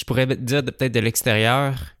 je pourrais dire peut-être de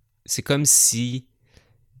l'extérieur, c'est comme si,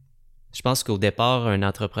 je pense qu'au départ, un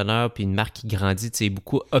entrepreneur puis une marque qui grandit, tu sais, est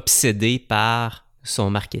beaucoup obsédé par son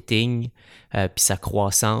marketing, puis sa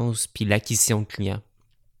croissance, puis l'acquisition de clients.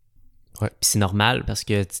 Ouais. Puis c'est normal parce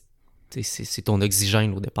que c'est ton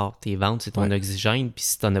oxygène au départ. Tes ventes, c'est ton oxygène, puis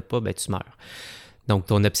si t'en as pas, ben tu meurs. Donc,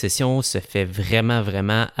 ton obsession se fait vraiment,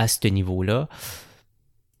 vraiment à ce niveau-là.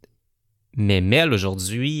 Mais Mel,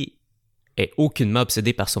 aujourd'hui, est aucunement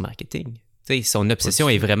obsédée par son marketing. T'sais, son obsession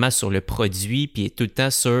est vraiment sur le produit, puis est tout le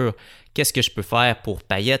temps sur qu'est-ce que je peux faire pour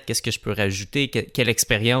Payette, qu'est-ce que je peux rajouter, quelle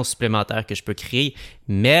expérience supplémentaire que je peux créer.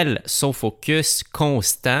 Mel, son focus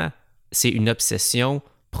constant, c'est une obsession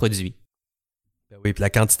produit. Oui, puis la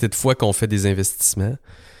quantité de fois qu'on fait des investissements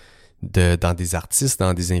dans des artistes,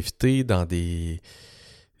 dans des invités, dans des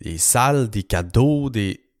salles, des cadeaux,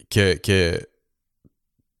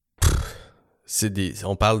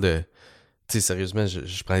 on parle de... Tu sais, sérieusement,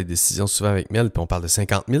 je prends des décisions souvent avec Mel, puis on parle de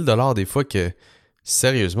 50 000 des fois que,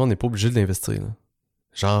 sérieusement, on n'est pas obligé de l'investir. Là.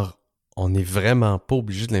 Genre, on n'est vraiment pas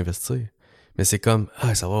obligé de l'investir. Mais c'est comme,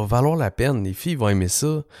 ça va valoir la peine, les filles vont aimer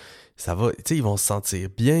ça, ça va, tu sais, ils vont se sentir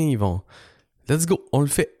bien, ils vont... Let's go, on le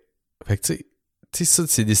fait. Fait que, tu sais, ça,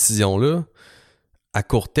 ces décisions-là, à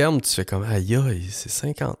court terme, tu fais comme, aïe, c'est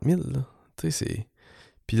 50 000, là. Tu sais, c'est...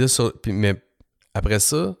 Puis là, mais après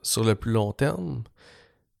ça, sur le plus long terme,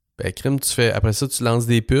 ben, crime, après ça, tu lances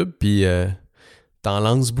des pubs, puis t'en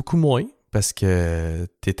lances beaucoup moins, parce que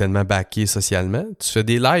t'es tellement backé socialement. Tu fais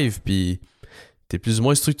des lives, puis t'es plus ou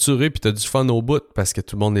moins structuré, puis t'as du fun au bout, parce que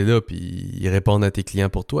tout le monde est là, puis ils répondent à tes clients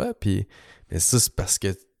pour toi, puis... Mais ça, c'est parce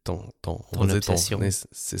que ton obsession.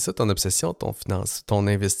 C'est ça, ton obsession, ton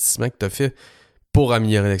investissement que tu as fait pour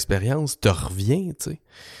améliorer l'expérience te revient, tu sais.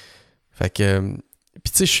 Fait que...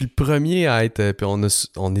 Puis tu sais, je suis le premier à être... Puis on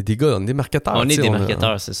est des gars, on est des marketeurs. On est des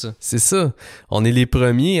marketeurs, c'est ça. C'est ça. On est les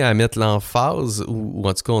premiers à mettre l'emphase, ou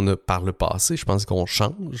en tout cas, on a par le passé, je pense qu'on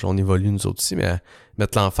change, on évolue nous autres aussi, mais à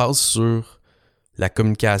mettre l'emphase sur la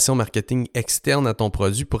communication marketing externe à ton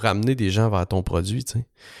produit pour amener des gens vers ton produit, tu sais.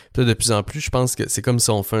 Puis là, de plus en plus, je pense que c'est comme si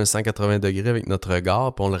on fait un 180 degrés avec notre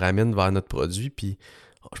regard, puis on le ramène vers notre produit, puis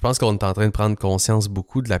je pense qu'on est en train de prendre conscience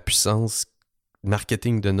beaucoup de la puissance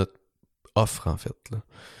marketing de notre offre, en fait, là.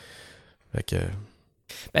 Fait que...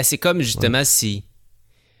 Ben, c'est comme, justement, si...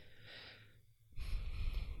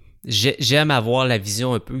 J'aime avoir la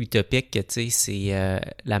vision un peu utopique que, tu sais, c'est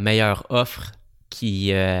la meilleure offre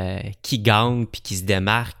qui gagne, puis qui se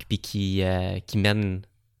démarque, puis qui mène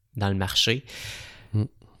dans le marché.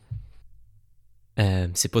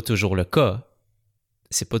 C'est pas toujours le cas.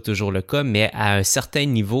 C'est pas toujours le cas, mais à un certain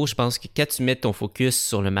niveau, je pense que quand tu mets ton focus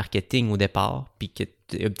sur le marketing au départ, puis que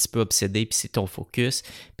tu es un petit peu obsédé, puis c'est ton focus,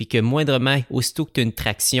 puis que moindrement, aussitôt que tu as une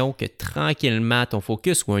traction, que tranquillement ton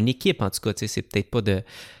focus, ou une équipe en tout cas, tu sais, c'est peut-être pas de...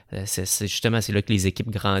 C'est justement, c'est là que les équipes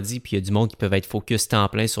grandissent, puis il y a du monde qui peuvent être focus temps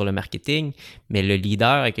plein sur le marketing, mais le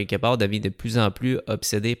leader, à quelque part, devient de plus en plus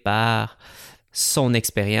obsédé par son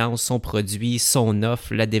expérience, son produit, son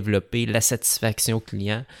offre, la développer, la satisfaction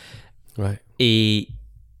client. Ouais. Et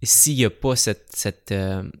s'il n'y a pas cette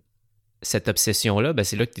obsession-là, ben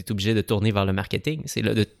c'est là que tu es obligé de tourner vers le marketing. C'est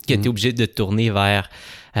là que tu es obligé de tourner vers,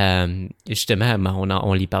 justement,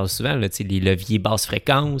 on y parle souvent, là, les leviers basse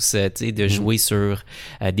fréquence, de jouer sur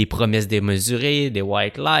des promesses démesurées, des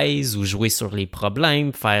white lies, ou jouer sur les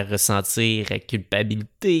problèmes, faire ressentir la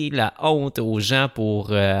culpabilité, la honte aux gens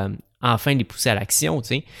pour enfin les pousser à l'action.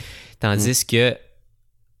 T'sais. Tandis que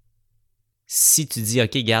si tu dis,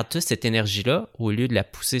 OK, garde toute cette énergie-là, au lieu de la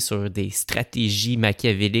pousser sur des stratégies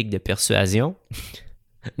machiavéliques de persuasion,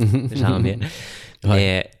 j'en mets.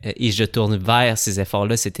 Ouais. Et je tourne vers ces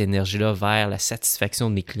efforts-là, cette énergie-là, vers la satisfaction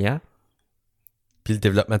de mes clients. Puis le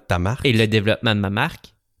développement de ta marque. Et le développement de ma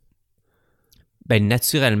marque. Ben,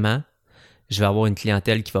 naturellement, je vais avoir une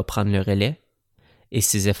clientèle qui va prendre le relais. Et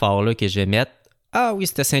ces efforts-là que je vais mettre, ah oui,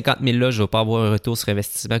 c'était 50 000 là, je ne vais pas avoir un retour sur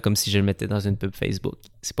investissement comme si je le mettais dans une pub Facebook.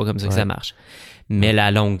 C'est pas comme ça que ça marche. Mais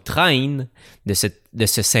la longue traîne de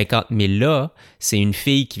ce 50 000 là, c'est une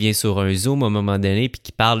fille qui vient sur un Zoom à un moment donné puis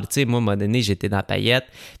qui parle, tu sais, moi, à un moment donné, j'étais dans Payette,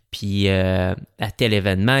 puis à tel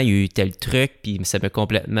événement, il y a eu tel truc, puis ça m'a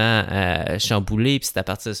complètement chamboulé, puis c'est à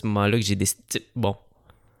partir de ce moment-là que j'ai décidé, bon.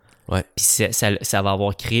 Ouais. Puis ça va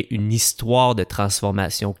avoir créé une histoire de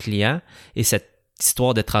transformation client, et cette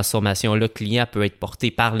histoire de transformation-là, client peut être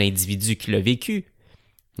portée par l'individu qui l'a vécu.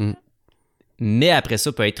 Mais après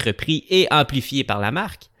ça, peut être repris et amplifié par la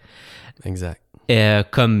marque. Exact.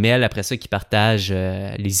 comme Mel, après ça, qui partage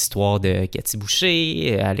les histoires de Cathy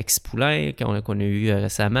Boucher, Alex Poulain, qu'on a eu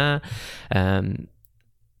récemment.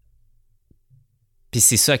 Puis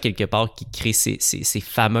c'est ça, quelque part, qui crée ces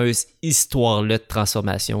fameuses histoires-là de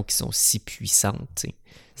transformation qui sont si puissantes. T'sais.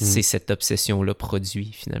 C'est cette obsession-là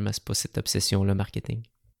produit, finalement. C'est pas cette obsession-là marketing.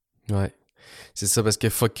 Ouais. C'est ça, parce que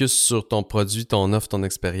focus sur ton produit, ton offre, ton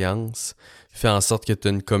expérience, fait en sorte que tu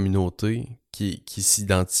as une communauté qui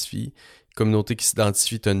s'identifie. Communauté qui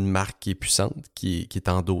s'identifie, tu as une marque qui est puissante, qui est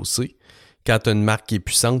endossée. Quand tu as une marque qui est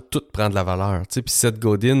puissante, tout prend de la valeur. Puis Seth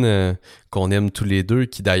Godin, qu'on aime tous les deux,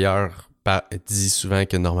 qui d'ailleurs dit souvent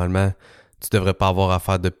que normalement, tu devrais pas avoir à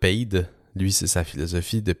faire de paid. Lui, c'est sa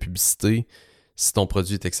philosophie de publicité. Si ton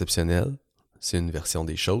produit est exceptionnel, c'est une version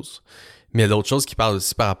des choses. Mais l'autre chose qui parle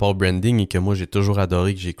aussi par rapport au branding et que moi j'ai toujours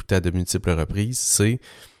adoré, que j'ai écouté à de multiples reprises, c'est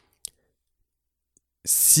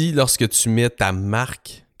si lorsque tu mets ta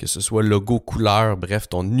marque, que ce soit logo, couleur, bref,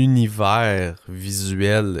 ton univers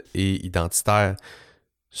visuel et identitaire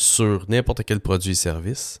sur n'importe quel produit et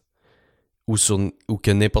service, ou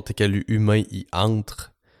que n'importe quel humain y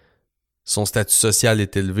entre, son statut social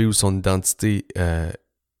est élevé ou son identité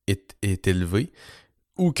est élevée,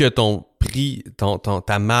 ou que ton prix,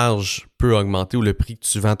 ta marge peut augmenter, ou le prix que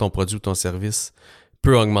tu vends ton produit ou ton service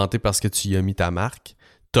peut augmenter parce que tu y as mis ta marque,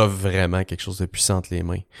 t'as vraiment quelque chose de puissant entre les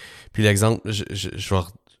mains. Puis l'exemple, je vais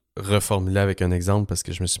reformuler avec un exemple parce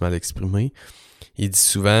que je me suis mal exprimé. Il dit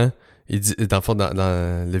souvent, dans le fond, dans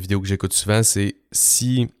la vidéo que j'écoute souvent, c'est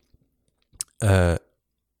si un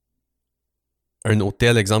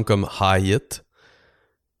hôtel, exemple comme Hyatt,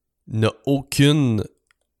 n'a aucun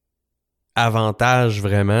avantage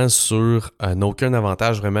vraiment sur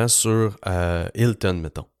Hilton,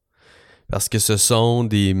 mettons. Parce que ce sont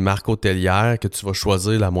des marques hôtelières que tu vas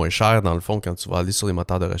choisir la moins chère, dans le fond, quand tu vas aller sur les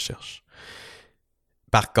moteurs de recherche.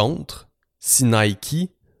 Par contre, si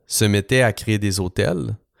Nike se mettait à créer des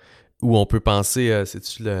hôtels, où on peut penser,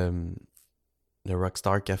 c'est-tu le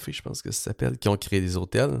Rockstar Café, je pense que ça s'appelle, qui ont créé des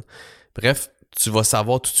hôtels. Bref, tu vas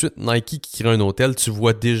savoir tout de suite, Nike qui crée un hôtel, tu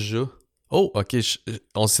vois déjà, oh, ok,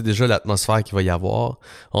 on sait déjà l'atmosphère qu'il va y avoir,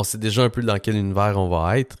 on sait déjà un peu dans quel univers on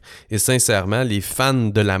va être, et sincèrement, les fans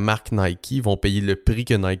de la marque Nike vont payer le prix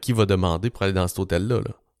que Nike va demander pour aller dans cet hôtel-là,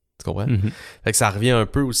 là. Tu comprends? Mm-hmm. Fait que ça revient un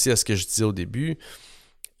peu aussi à ce que je disais au début,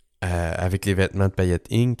 avec les vêtements de Paillettes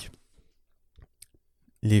Inc.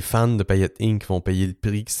 Les fans de Paillettes Inc. vont payer le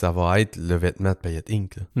prix que ça va être le vêtement de Paillettes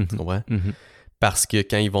Inc. Là. Mm-hmm. Tu comprends? Mm-hmm. Parce que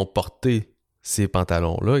quand ils vont porter ces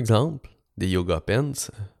pantalons-là, exemple, des yoga pants,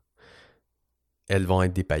 elles vont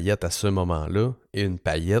être des paillettes à ce moment-là. Et une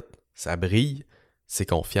paillette, ça brille, c'est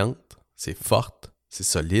confiante, c'est forte, c'est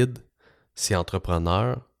solide, c'est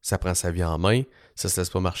entrepreneur, ça prend sa vie en main, ça se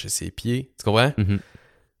laisse pas marcher ses pieds. Tu comprends? Mm-hmm.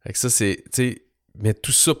 Fait que ça, c'est... Mais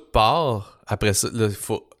tout ça part, après ça, il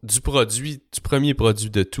faut du premier produit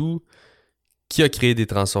de tout, qui a créé des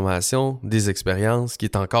transformations, des expériences, qui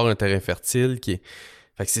est encore un terrain fertile, Fait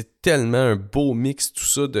que c'est tellement un beau mix, tout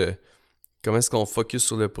ça, de comment est-ce qu'on focus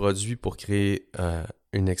sur le produit pour créer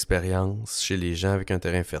une expérience chez les gens avec un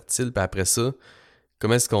terrain fertile, puis après ça,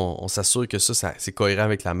 comment est-ce qu'on s'assure que ça c'est cohérent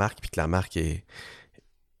avec la marque, puis que la marque est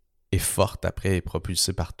forte après et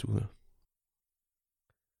propulsée partout, là.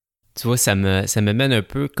 Tu vois, ça me mène un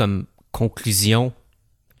peu comme conclusion.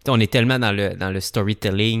 On est tellement dans le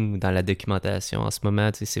storytelling, dans la documentation en ce moment,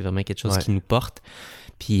 c'est vraiment quelque chose qui nous porte.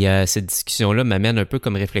 Puis cette discussion-là m'amène un peu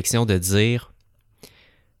comme réflexion de dire,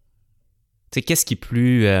 qu'est-ce qui est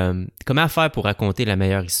plus... comment faire pour raconter la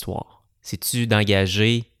meilleure histoire? C'est-tu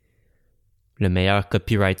d'engager le meilleur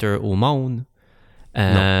copywriter au monde?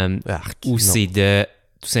 Ou c'est de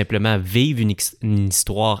tout simplement vivre une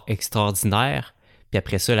histoire extraordinaire, puis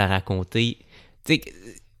après ça, la raconter.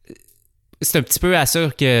 C'est un petit peu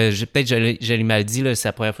assure que peut-être je l'ai mal dit, là, c'est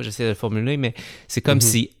la première fois que j'essaie de le formuler, mais c'est comme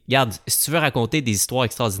si, regarde, si tu veux raconter des histoires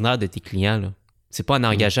extraordinaires de tes clients, là, c'est pas en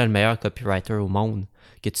engageant le meilleur copywriter au monde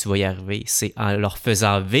que tu vas y arriver. C'est en leur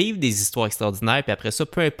faisant vivre des histoires extraordinaires, puis après ça,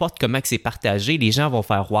 peu importe comment que c'est partagé, les gens vont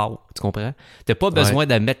faire « wow ». Tu comprends? T'as pas besoin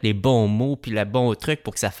de mettre les bons mots puis le bon truc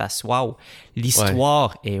pour que ça fasse « wow ».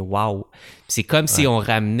 L'histoire est « wow ». C'est comme si on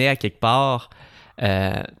ramenait à quelque part...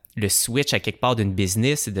 le switch à quelque part d'une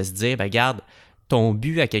business, c'est de se dire, regarde, ton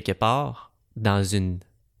but à quelque part dans une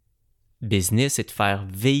business, c'est de faire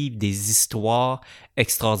vivre des histoires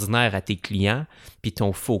extraordinaires à tes clients, puis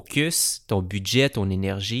ton focus, ton budget, ton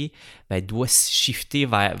énergie, doit shifter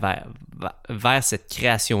vers cette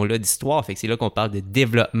création-là d'histoire. Fait que c'est là qu'on parle de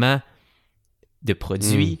développement de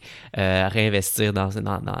produits, réinvestir dans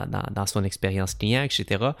son expérience client,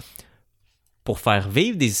 etc., pour faire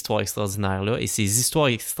vivre des histoires extraordinaires-là. Et ces histoires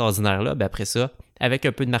extraordinaires-là, après ça, avec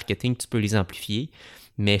un peu de marketing, tu peux les amplifier,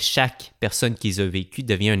 mais chaque personne qui les a vécues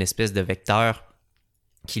devient une espèce de vecteur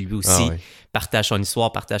qui lui aussi partage son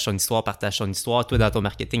histoire. Toi, dans ton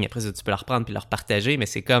marketing, après ça, tu peux la reprendre puis la repartager, mais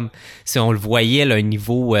c'est comme si on le voyait là, à un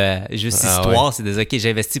niveau juste histoire. C'est OK,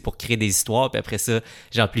 j'investis pour créer des histoires, puis après ça,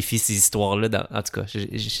 j'amplifie ces histoires-là. En tout cas,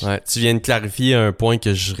 tu viens de clarifier un point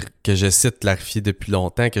que j'essaie de clarifier depuis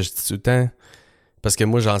longtemps, que je dis tout le temps, parce que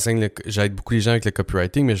moi, j'aide beaucoup les gens avec le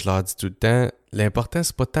copywriting, mais je leur dis tout le temps, l'important,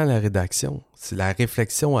 c'est pas tant la rédaction, c'est la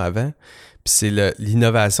réflexion avant. Puis c'est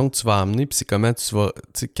l'innovation que tu vas amener, puis c'est comment tu vas,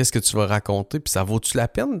 tu sais, qu'est-ce que tu vas raconter, puis ça vaut-tu la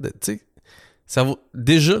peine, tu sais, ça vaut,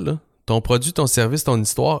 déjà, là, ton produit, ton service, ton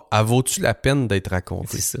histoire, elle vaut-tu la peine d'être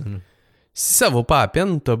racontée? C'est ça. Si ça vaut pas la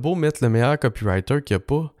peine, t'as beau mettre le meilleur copywriter qu'il y a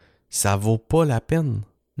pas, ça vaut pas la peine.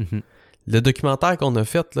 Mm-hmm. Le documentaire qu'on a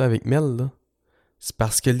fait, là, avec Mel, là, c'est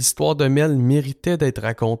parce que l'histoire de Mel méritait d'être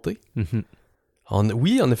racontée. Mm-hmm.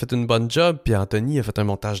 On a fait une bonne job, puis Anthony a fait un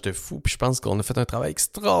montage de fou, puis je pense qu'on a fait un travail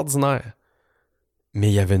extraordinaire. Mais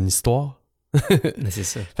il y avait une histoire. C'est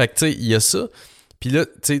ça. Fait que, tu sais, il y a ça. Puis là,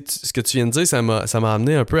 tu sais, ce que tu viens de dire, ça m'a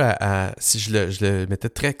amené un peu à si je le mettais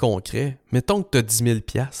très concret, mettons que tu as 10 000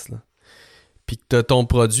 $, là, puis que tu as ton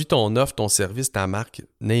produit, ton offre, ton service, ta marque,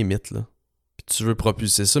 name it, là. Puis tu veux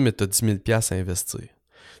propulser ça, mais tu as 10 000 $ à investir.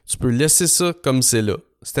 Tu peux laisser ça comme c'est là,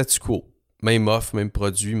 statu quo. Même offre, même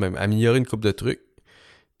produit, même améliorer une couple de trucs,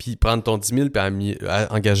 puis prendre ton 10 000 puis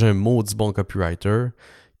engager un maudit bon copywriter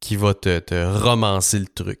qui va te romancer le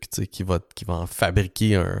truc, tu sais, qui va en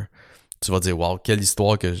fabriquer un... Tu vas dire, wow, quelle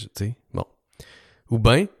histoire que tu sais, bon. Ou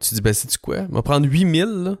bien, tu dis, ben, sais-tu quoi? On va prendre 8 000,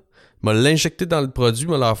 là, on va l'injecter dans le produit,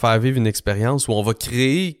 on va leur faire vivre une expérience où on va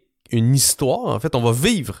créer une histoire. En fait, on va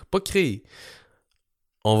vivre, pas créer.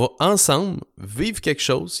 On va ensemble vivre quelque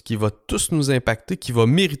chose qui va tous nous impacter, qui va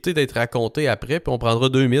mériter d'être raconté après, puis on prendra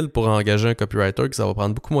 2 000 pour engager un copywriter, que ça va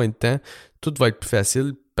prendre beaucoup moins de temps. Tout va être plus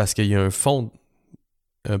facile parce qu'il y a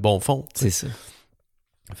un bon fond. C'est ça.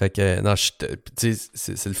 Fait que, non,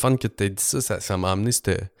 c'est le fun que tu aies dit ça. Ça m'a amené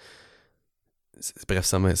bref,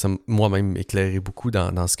 ça m'a moi-même éclairé beaucoup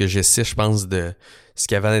dans ce que j'essaie, je pense, de ce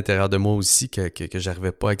qu'il y avait à l'intérieur de moi aussi que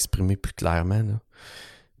j'arrivais pas à exprimer plus clairement. Là.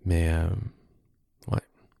 Mais,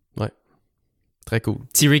 ouais. Très cool.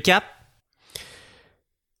 Petit recap?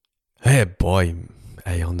 Hey boy!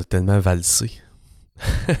 Hey, on a tellement valsé.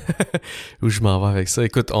 Où je m'en vais avec ça.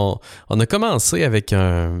 Écoute, on a commencé avec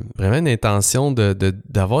vraiment une intention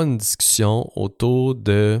d'avoir une discussion autour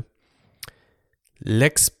de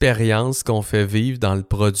l'expérience qu'on fait vivre dans le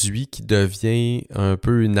produit qui devient un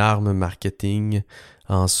peu une arme marketing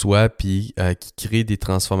en soi, puis qui crée des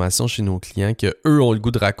transformations chez nos clients que eux ont le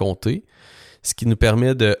goût de raconter, ce qui nous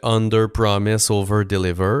permet de under-promise,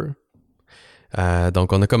 over-deliver.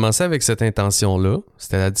 Donc, on a commencé avec cette intention-là.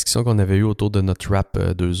 C'était la discussion qu'on avait eue autour de notre rap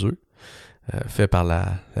 2 œufs, fait par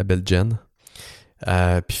la belle Jen.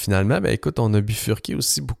 Puis finalement, ben écoute, on a bifurqué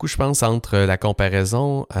aussi beaucoup, je pense, entre la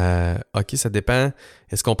comparaison. OK, ça dépend.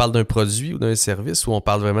 Est-ce qu'on parle d'un produit ou d'un service ou on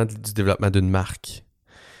parle vraiment du développement d'une marque?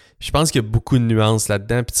 Je pense qu'il y a beaucoup de nuances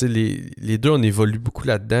là-dedans. Puis tu sais, les deux, on évolue beaucoup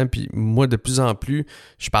là-dedans. Puis moi, de plus en plus,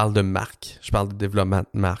 je parle de marque. Je parle de développement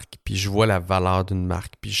de marque. Puis je vois la valeur d'une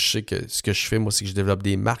marque. Puis je sais que ce que je fais, moi, c'est que je développe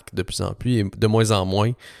des marques de plus en plus et de moins en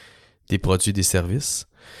moins des produits et des services.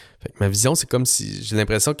 Fait que ma vision, c'est comme si j'ai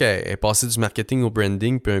l'impression qu'elle est passée du marketing au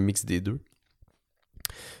branding puis un mix des deux.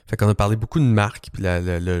 Fait qu'on a parlé beaucoup de marque puis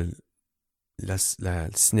la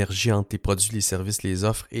synergie entre les produits, les services, les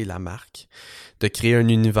offres et la marque. De créer un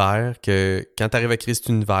univers que, quand tu arrives à créer cet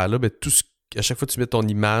univers-là, ben, à chaque fois que tu mets ton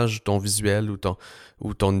image, ton visuel ou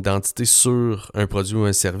ton identité sur un produit ou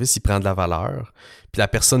un service, il prend de la valeur. Puis la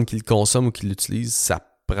personne qui le consomme ou qui l'utilise,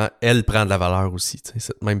 elle prend de la valeur aussi. T'sais.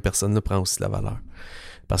 Cette même personne-là prend aussi de la valeur.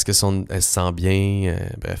 Parce que elle se sent bien,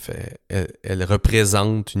 bref, elle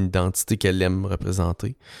représente une identité qu'elle aime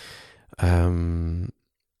représenter.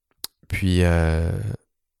 Puis,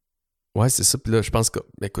 ouais, c'est ça. Puis là, je pense que,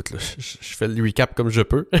 écoute, là, je fais le recap comme je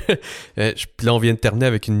peux. Puis là, on vient de terminer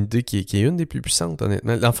avec une idée qui est une des plus puissantes,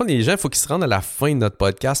 honnêtement. L'enfant, les gens, il faut qu'ils se rendent à la fin de notre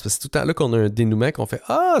podcast parce que c'est tout le temps là qu'on a un dénouement qu'on fait «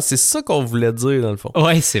 Ah, c'est ça qu'on voulait dire, dans le fond. »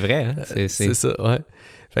 Ouais, c'est vrai. Hein? C'est ça, ouais.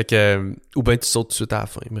 Fait que, ou bien tu sautes tout de suite à la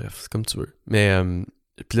fin, bref, c'est comme tu veux. Mais,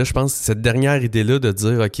 puis là, je pense que cette dernière idée-là de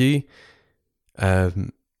dire « OK,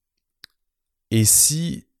 et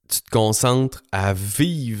si tu te concentres à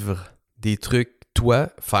vivre des trucs, toi,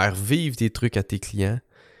 faire vivre des trucs à tes clients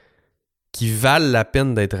qui valent la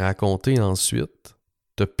peine d'être racontés ensuite,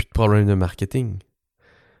 t'as plus de problème de marketing.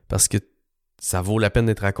 Parce que ça vaut la peine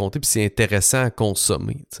d'être raconté puis c'est intéressant à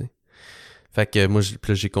consommer, tu sais. Fait que moi,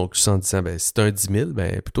 puis là, j'ai conclu ça en disant, ben, si t'as un 10 000,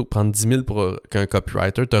 ben, plutôt que prendre 10 000 pour qu'un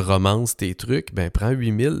copywriter te romance tes trucs, ben, prends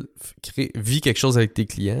 8 000, vis quelque chose avec tes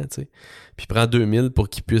clients, tu sais. Puis prends 2 000 pour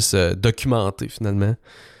qu'ils puissent documenter, finalement,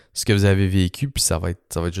 ce que vous avez vécu, puis ça va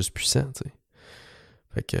être juste puissant, tu sais.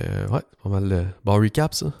 Fait que, ouais, c'est pas mal le bon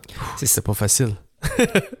recap, ça. C'est pas facile.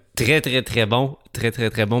 Très, très, très bon. Très, très,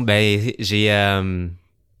 très bon. Ben, j'ai...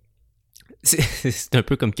 C'est un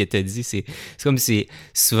peu comme que tu as dit, c'est comme si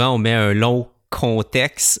souvent on met un long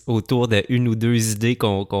contexte autour de une ou deux idées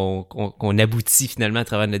qu'on aboutit finalement à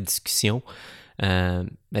travers notre discussion. Ben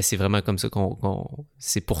c'est vraiment comme ça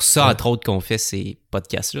c'est pour ça, entre autres, qu'on fait ces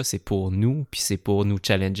podcasts-là. C'est pour nous, puis c'est pour nous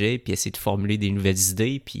challenger, puis essayer de formuler des nouvelles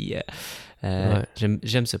idées. Puis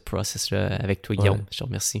j'aime ce process-là avec toi, Guillaume. Je te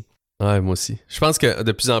remercie. Ouais, moi aussi. Je pense que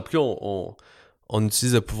de plus en plus, on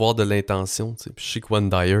utilise le pouvoir de l'intention. T'sais. Puis je sais que Wayne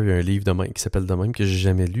Dyer, il y a un livre de même qui s'appelle de même que j'ai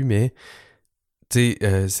jamais lu, mais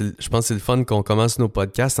je pense que c'est le fun qu'on commence nos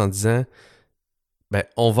podcasts en disant ben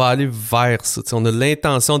on va aller vers ça. T'sais, on a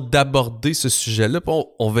l'intention d'aborder ce sujet-là, puis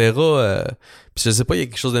on verra. Puis je sais pas, il y a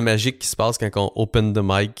quelque chose de magique qui se passe quand on open the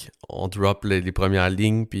mic, on drop les premières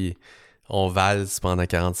lignes, puis on valse pendant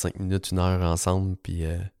 45 minutes, 1 heure ensemble, puis...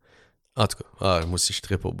 En tout cas, moi aussi je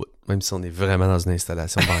trippe au bout. Même si on est vraiment dans une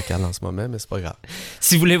installation bancale en ce moment, mais c'est pas grave.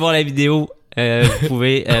 Si vous voulez voir la vidéo, vous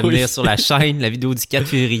pouvez venir sur la chaîne. La vidéo du 4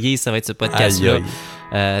 février, ça va être ce podcast-là.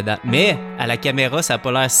 Mais à la caméra, ça n'a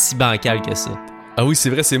pas l'air si bancal que ça. Ah oui, c'est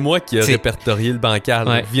vrai, c'est moi qui ai répertorié le bancal.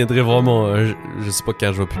 Ouais. Vous viendrez voir je sais pas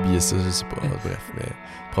quand je vais publier ça, je sais pas. Bref, mais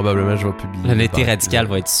probablement je vais publier. L'honnêteté radicale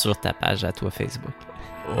va être sur ta page à toi Facebook.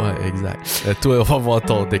 Ouais, exact. Toi, on va voir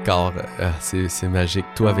ton décor. C'est magique.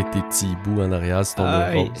 Toi, avec tes petits bouts en arrière, c'est ton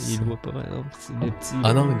rose. Il le voit pas, non. C'est le petit...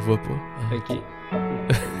 Ah non, il le voit pas. OK. Il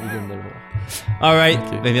vient de le voir. All right.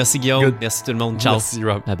 Okay. Ben, merci, Guillaume. Good. Merci tout le monde. Ciao. Merci,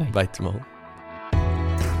 Rob. Bye bye. Bye, tout le monde.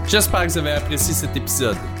 J'espère que vous avez apprécié cet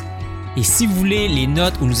épisode. Et si vous voulez les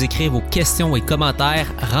notes ou nous écrire vos questions et commentaires,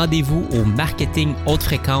 rendez-vous au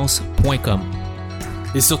marketinghautefréquence.com.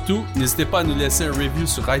 Et surtout, n'hésitez pas à nous laisser un review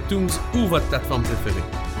sur iTunes ou votre plateforme préférée.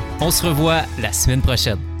 On se revoit la semaine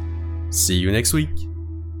prochaine. See you next week.